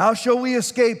 How shall we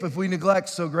escape if we neglect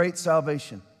so great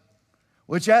salvation?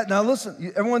 Now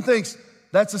listen, everyone thinks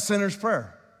that's a sinner's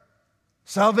prayer.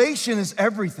 Salvation is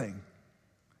everything.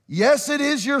 Yes, it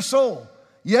is your soul.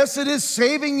 Yes, it is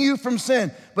saving you from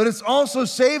sin, but it's also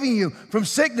saving you from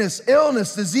sickness,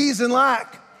 illness, disease, and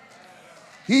lack.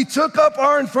 He took up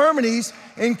our infirmities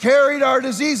and carried our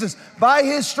diseases. By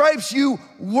his stripes you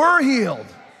were healed.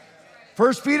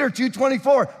 1 Peter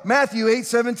 2:24, Matthew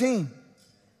 8:17.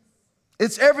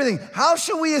 It's everything. How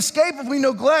shall we escape if we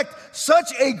neglect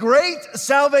such a great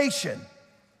salvation,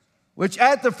 which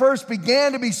at the first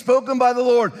began to be spoken by the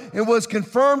Lord and was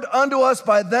confirmed unto us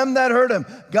by them that heard him,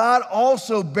 God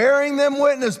also bearing them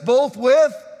witness both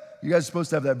with, you guys are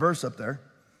supposed to have that verse up there.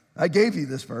 I gave you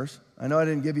this verse. I know I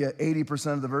didn't give you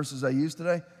 80% of the verses I used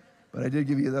today, but I did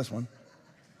give you this one.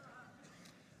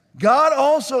 God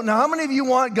also, now how many of you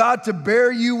want God to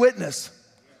bear you witness?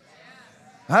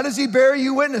 How does he bear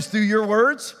you witness? Through your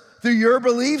words? Through your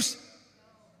beliefs?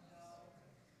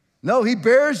 No, he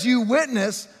bears you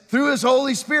witness through his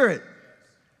Holy Spirit.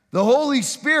 The Holy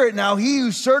Spirit, now he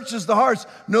who searches the hearts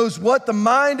knows what the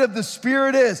mind of the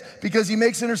Spirit is because he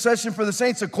makes intercession for the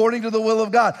saints according to the will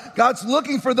of God. God's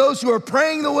looking for those who are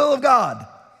praying the will of God,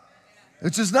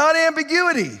 which is not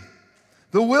ambiguity.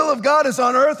 The will of God is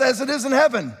on earth as it is in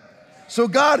heaven. So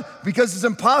God, because it's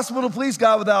impossible to please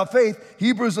God without faith,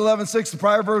 Hebrews 11:6, the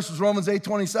prior verse was Romans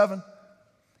 8:27.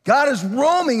 God is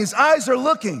roaming, his eyes are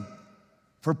looking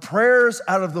for prayers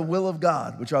out of the will of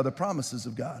God, which are the promises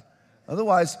of God.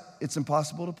 Otherwise, it's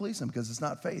impossible to please him because it's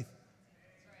not faith.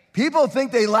 People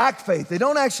think they lack faith. They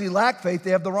don't actually lack faith,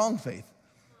 they have the wrong faith.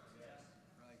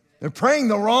 They're praying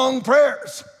the wrong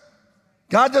prayers.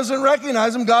 God doesn't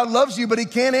recognize them. God loves you, but he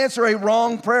can't answer a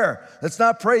wrong prayer. That's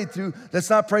not prayed through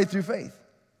faith.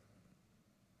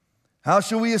 How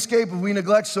shall we escape if we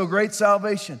neglect so great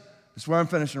salvation? This is where I'm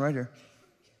finishing right here.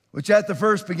 Which at the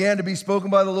first began to be spoken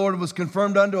by the Lord and was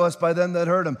confirmed unto us by them that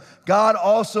heard him. God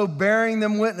also bearing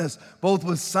them witness, both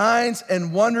with signs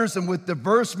and wonders and with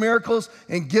diverse miracles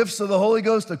and gifts of the Holy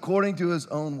Ghost according to his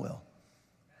own will.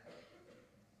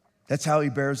 That's how he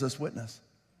bears us witness.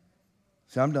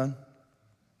 See, I'm done.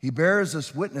 He bears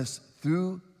us witness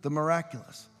through the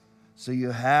miraculous. So you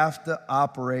have to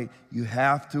operate, you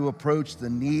have to approach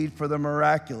the need for the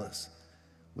miraculous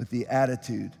with the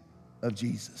attitude of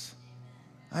Jesus.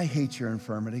 I hate your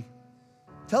infirmity.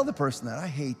 Tell the person that. I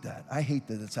hate that. I hate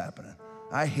that it's happening.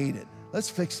 I hate it. Let's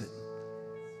fix it.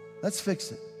 Let's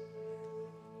fix it.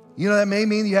 You know, that may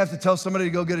mean you have to tell somebody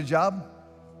to go get a job.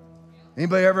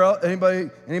 Anybody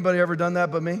ever done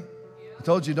that but me? I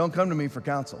told you, don't come to me for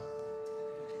counsel.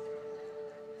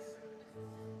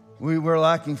 We're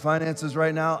lacking finances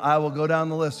right now. I will go down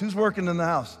the list. Who's working in the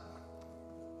house?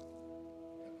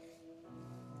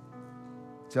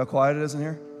 See how quiet it is in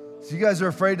here? So you guys are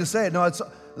afraid to say it. No,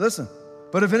 listen.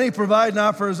 But if any provide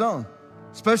not for his own,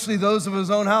 especially those of his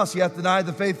own house, he hath denied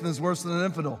the faith and is worse than an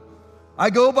infidel.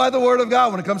 I go by the word of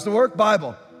God. When it comes to work,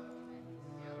 Bible.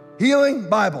 Healing,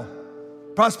 Bible.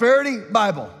 Prosperity,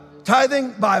 Bible.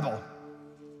 Tithing, Bible.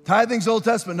 Tithing's Old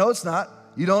Testament. No, it's not.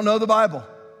 You don't know the Bible.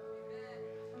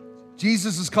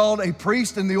 Jesus is called a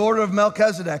priest in the order of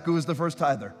Melchizedek, who was the first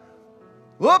tither.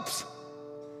 Whoops.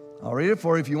 I'll read it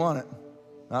for you if you want it.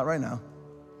 Not right now.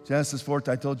 Genesis 4,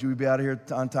 I told you we'd be out of here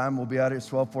on time. We'll be out of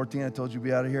here at 12:14. I told you we'd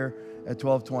be out of here at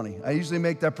 12:20. I usually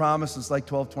make that promise. It's like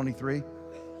 12:23.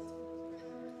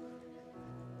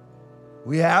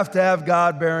 We have to have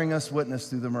God bearing us witness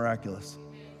through the miraculous.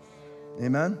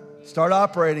 Amen? Start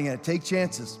operating it. Take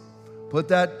chances.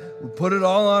 Put it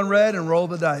all on red and roll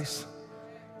the dice.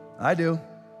 I do.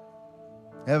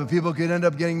 Yeah, but people could end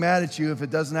up getting mad at you if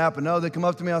it doesn't happen. No, they come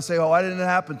up to me, I'll say, why didn't it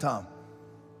happen, Tom?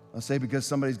 I'll say, because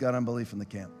somebody's got unbelief in the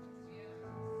camp.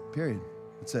 Period.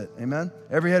 That's it. Amen?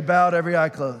 Every head bowed, every eye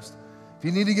closed. If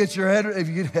you need to get your head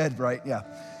right, yeah.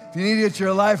 If you need to get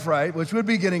your life right, which would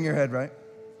be getting your head right,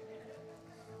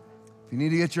 If you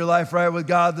need to get your life right with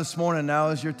God this morning,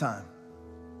 now is your time.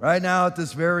 Right now, at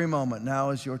this very moment, now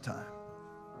is your time.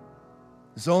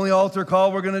 This only altar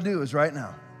call we're going to do is right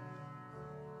now.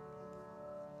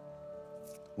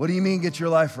 What do you mean get your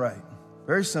life right?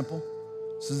 Very simple.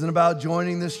 This isn't about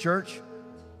joining this church.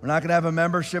 We're not going to have a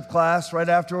membership class right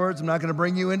afterwards. I'm not going to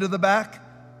bring you into the back.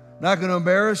 I'm not going to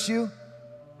embarrass you.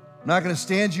 I'm not going to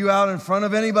stand you out in front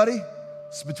of anybody.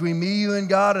 It's between me, you, and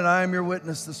God, and I am your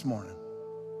witness this morning.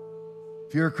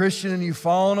 If you're a Christian and you've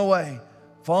fallen away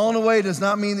does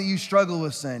not mean that you struggle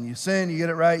with sin. You sin, you get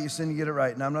it right, you sin, you get it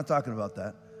right. Now, I'm not talking about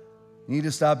that. You need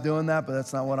to stop doing that, but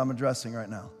that's not what I'm addressing right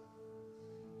now.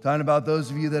 I'm talking about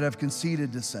those of you that have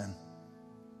conceded to sin.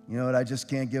 You know what, I just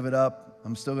can't give it up.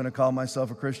 I'm still going to call myself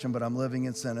a Christian, but I'm living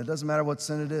in sin. It doesn't matter what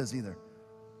sin it is either.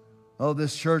 Oh,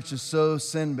 this church is so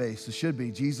sin-based. It should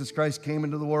be. Jesus Christ came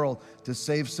into the world to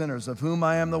save sinners, of whom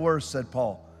I am the worst, said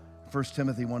Paul, 1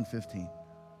 Timothy 1:15.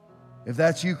 If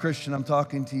that's you, Christian, I'm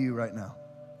talking to you right now.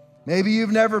 Maybe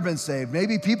you've never been saved.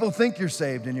 Maybe people think you're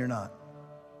saved and you're not.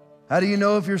 How do you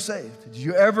know if you're saved? Did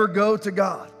you ever go to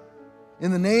God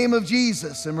in the name of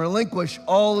Jesus and relinquish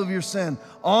all of your sin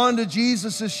onto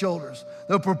Jesus' shoulders,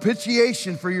 the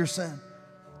propitiation for your sin,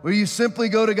 where you simply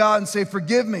go to God and say,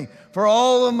 forgive me for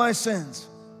all of my sins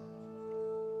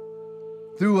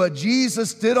through what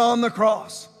Jesus did on the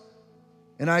cross,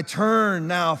 and I turn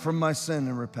now from my sin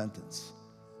and repentance.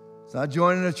 It's not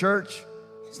joining a church.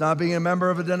 It's not being a member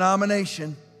of a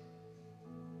denomination.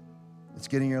 It's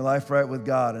getting your life right with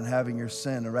God and having your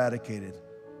sin eradicated.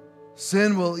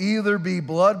 Sin will either be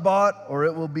blood-bought or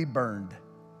it will be burned.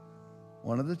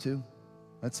 One of the two.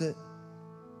 That's it.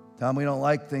 Tom, we don't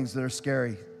like things that are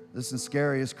scary. This is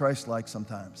scary as Christ-like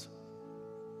sometimes.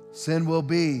 Sin will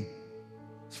be,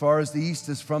 as far as the east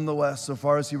is from the west, so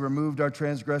far as he removed our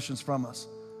transgressions from us.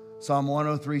 Psalm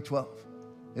 103:12.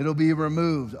 It'll be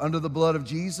removed under the blood of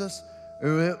Jesus,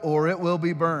 or it will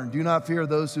be burned. Do not fear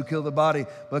those who kill the body,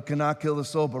 but cannot kill the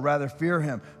soul, but rather fear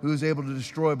him who is able to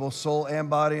destroy both soul and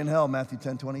body in hell. Matthew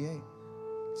 10:28.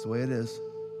 That's the way it is.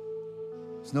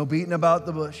 There's no beating about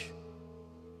the bush.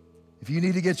 If you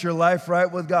need to get your life right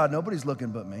with God, nobody's looking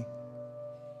but me.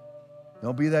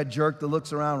 Don't be that jerk that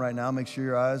looks around right now. Make sure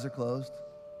your eyes are closed.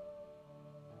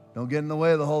 Don't get in the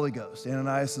way of the Holy Ghost.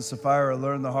 Ananias and Sapphira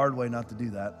learned the hard way not to do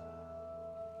that.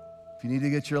 If you need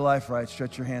to get your life right,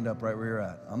 stretch your hand up right where you're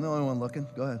at. I'm the only one looking.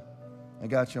 Go ahead. I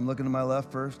got you. I'm looking to my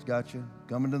left first. Got you.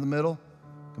 Coming to the middle.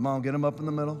 Come on, get them up in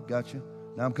the middle. Got you.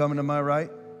 Now I'm coming to my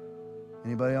right.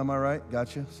 Anybody on my right?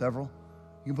 Got you. Several.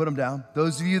 You can put them down.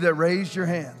 Those of you that raised your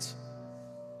hands,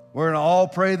 we're going to all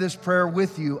pray this prayer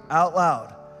with you out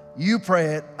loud. You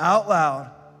pray it out loud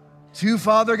to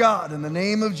Father God in the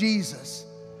name of Jesus.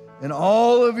 And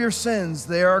all of your sins,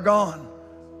 they are gone.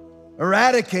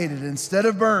 Eradicated instead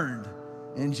of burned.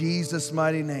 In Jesus'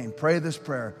 mighty name. Pray this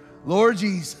prayer. Lord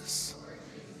Jesus,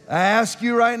 I ask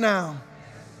you right now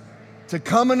to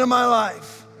come into my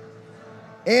life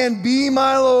and be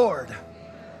my Lord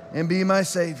and be my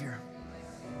Savior.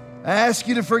 I ask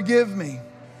you to forgive me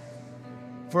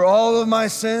for all of my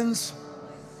sins,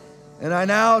 and I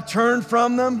now turn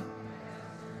from them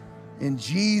in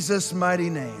Jesus' mighty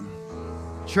name.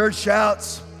 Church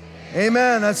shouts,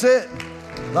 amen. That's it.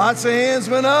 Lots of hands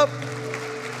went up.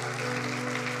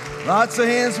 Lots of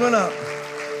hands went up.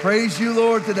 Praise you,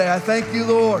 Lord, today. I thank you,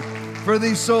 Lord, for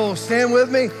these souls. Stand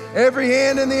with me. Every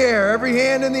hand in the air. Every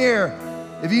hand in the air.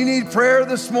 If you need prayer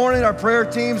this morning, our prayer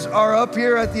teams are up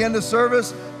here at the end of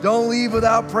service. Don't leave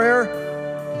without prayer.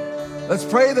 Let's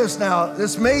pray this now.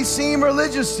 This may seem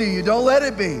religious to you. Don't let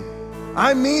it be.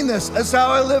 I mean this. That's how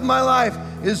I live my life,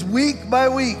 is week by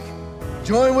week.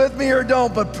 Join with me or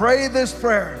don't, but pray this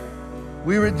prayer.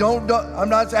 I'm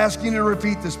not asking you to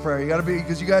repeat this prayer. You got to be,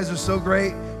 because you guys are so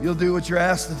great, you'll do what you're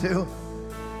asked to do.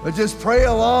 But just pray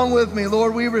along with me.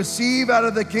 Lord, we receive out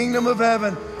of the kingdom of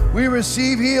heaven. We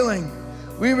receive healing.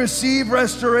 We receive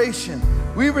restoration.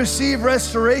 We receive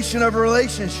restoration of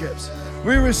relationships.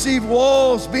 We receive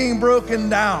walls being broken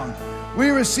down. We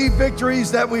receive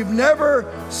victories that we've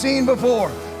never seen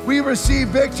before. We receive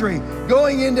victory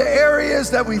going into areas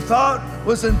that we thought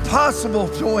was impossible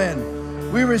to win.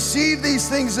 We receive these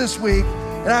things this week,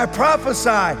 and I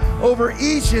prophesy over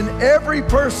each and every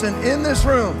person in this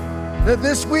room that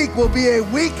this week will be a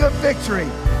week of victory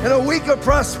and a week of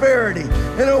prosperity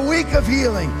and a week of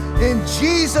healing. In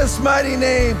Jesus' mighty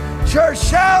name, church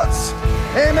shouts,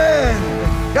 amen.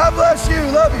 God bless you.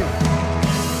 Love you.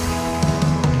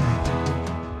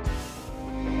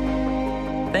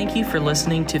 Thank you for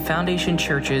listening to Foundation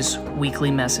Church's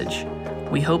weekly message.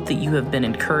 We hope that you have been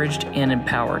encouraged and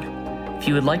empowered. If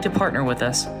you would like to partner with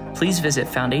us, please visit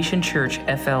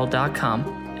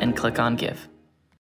foundationchurchfl.com and click on Give.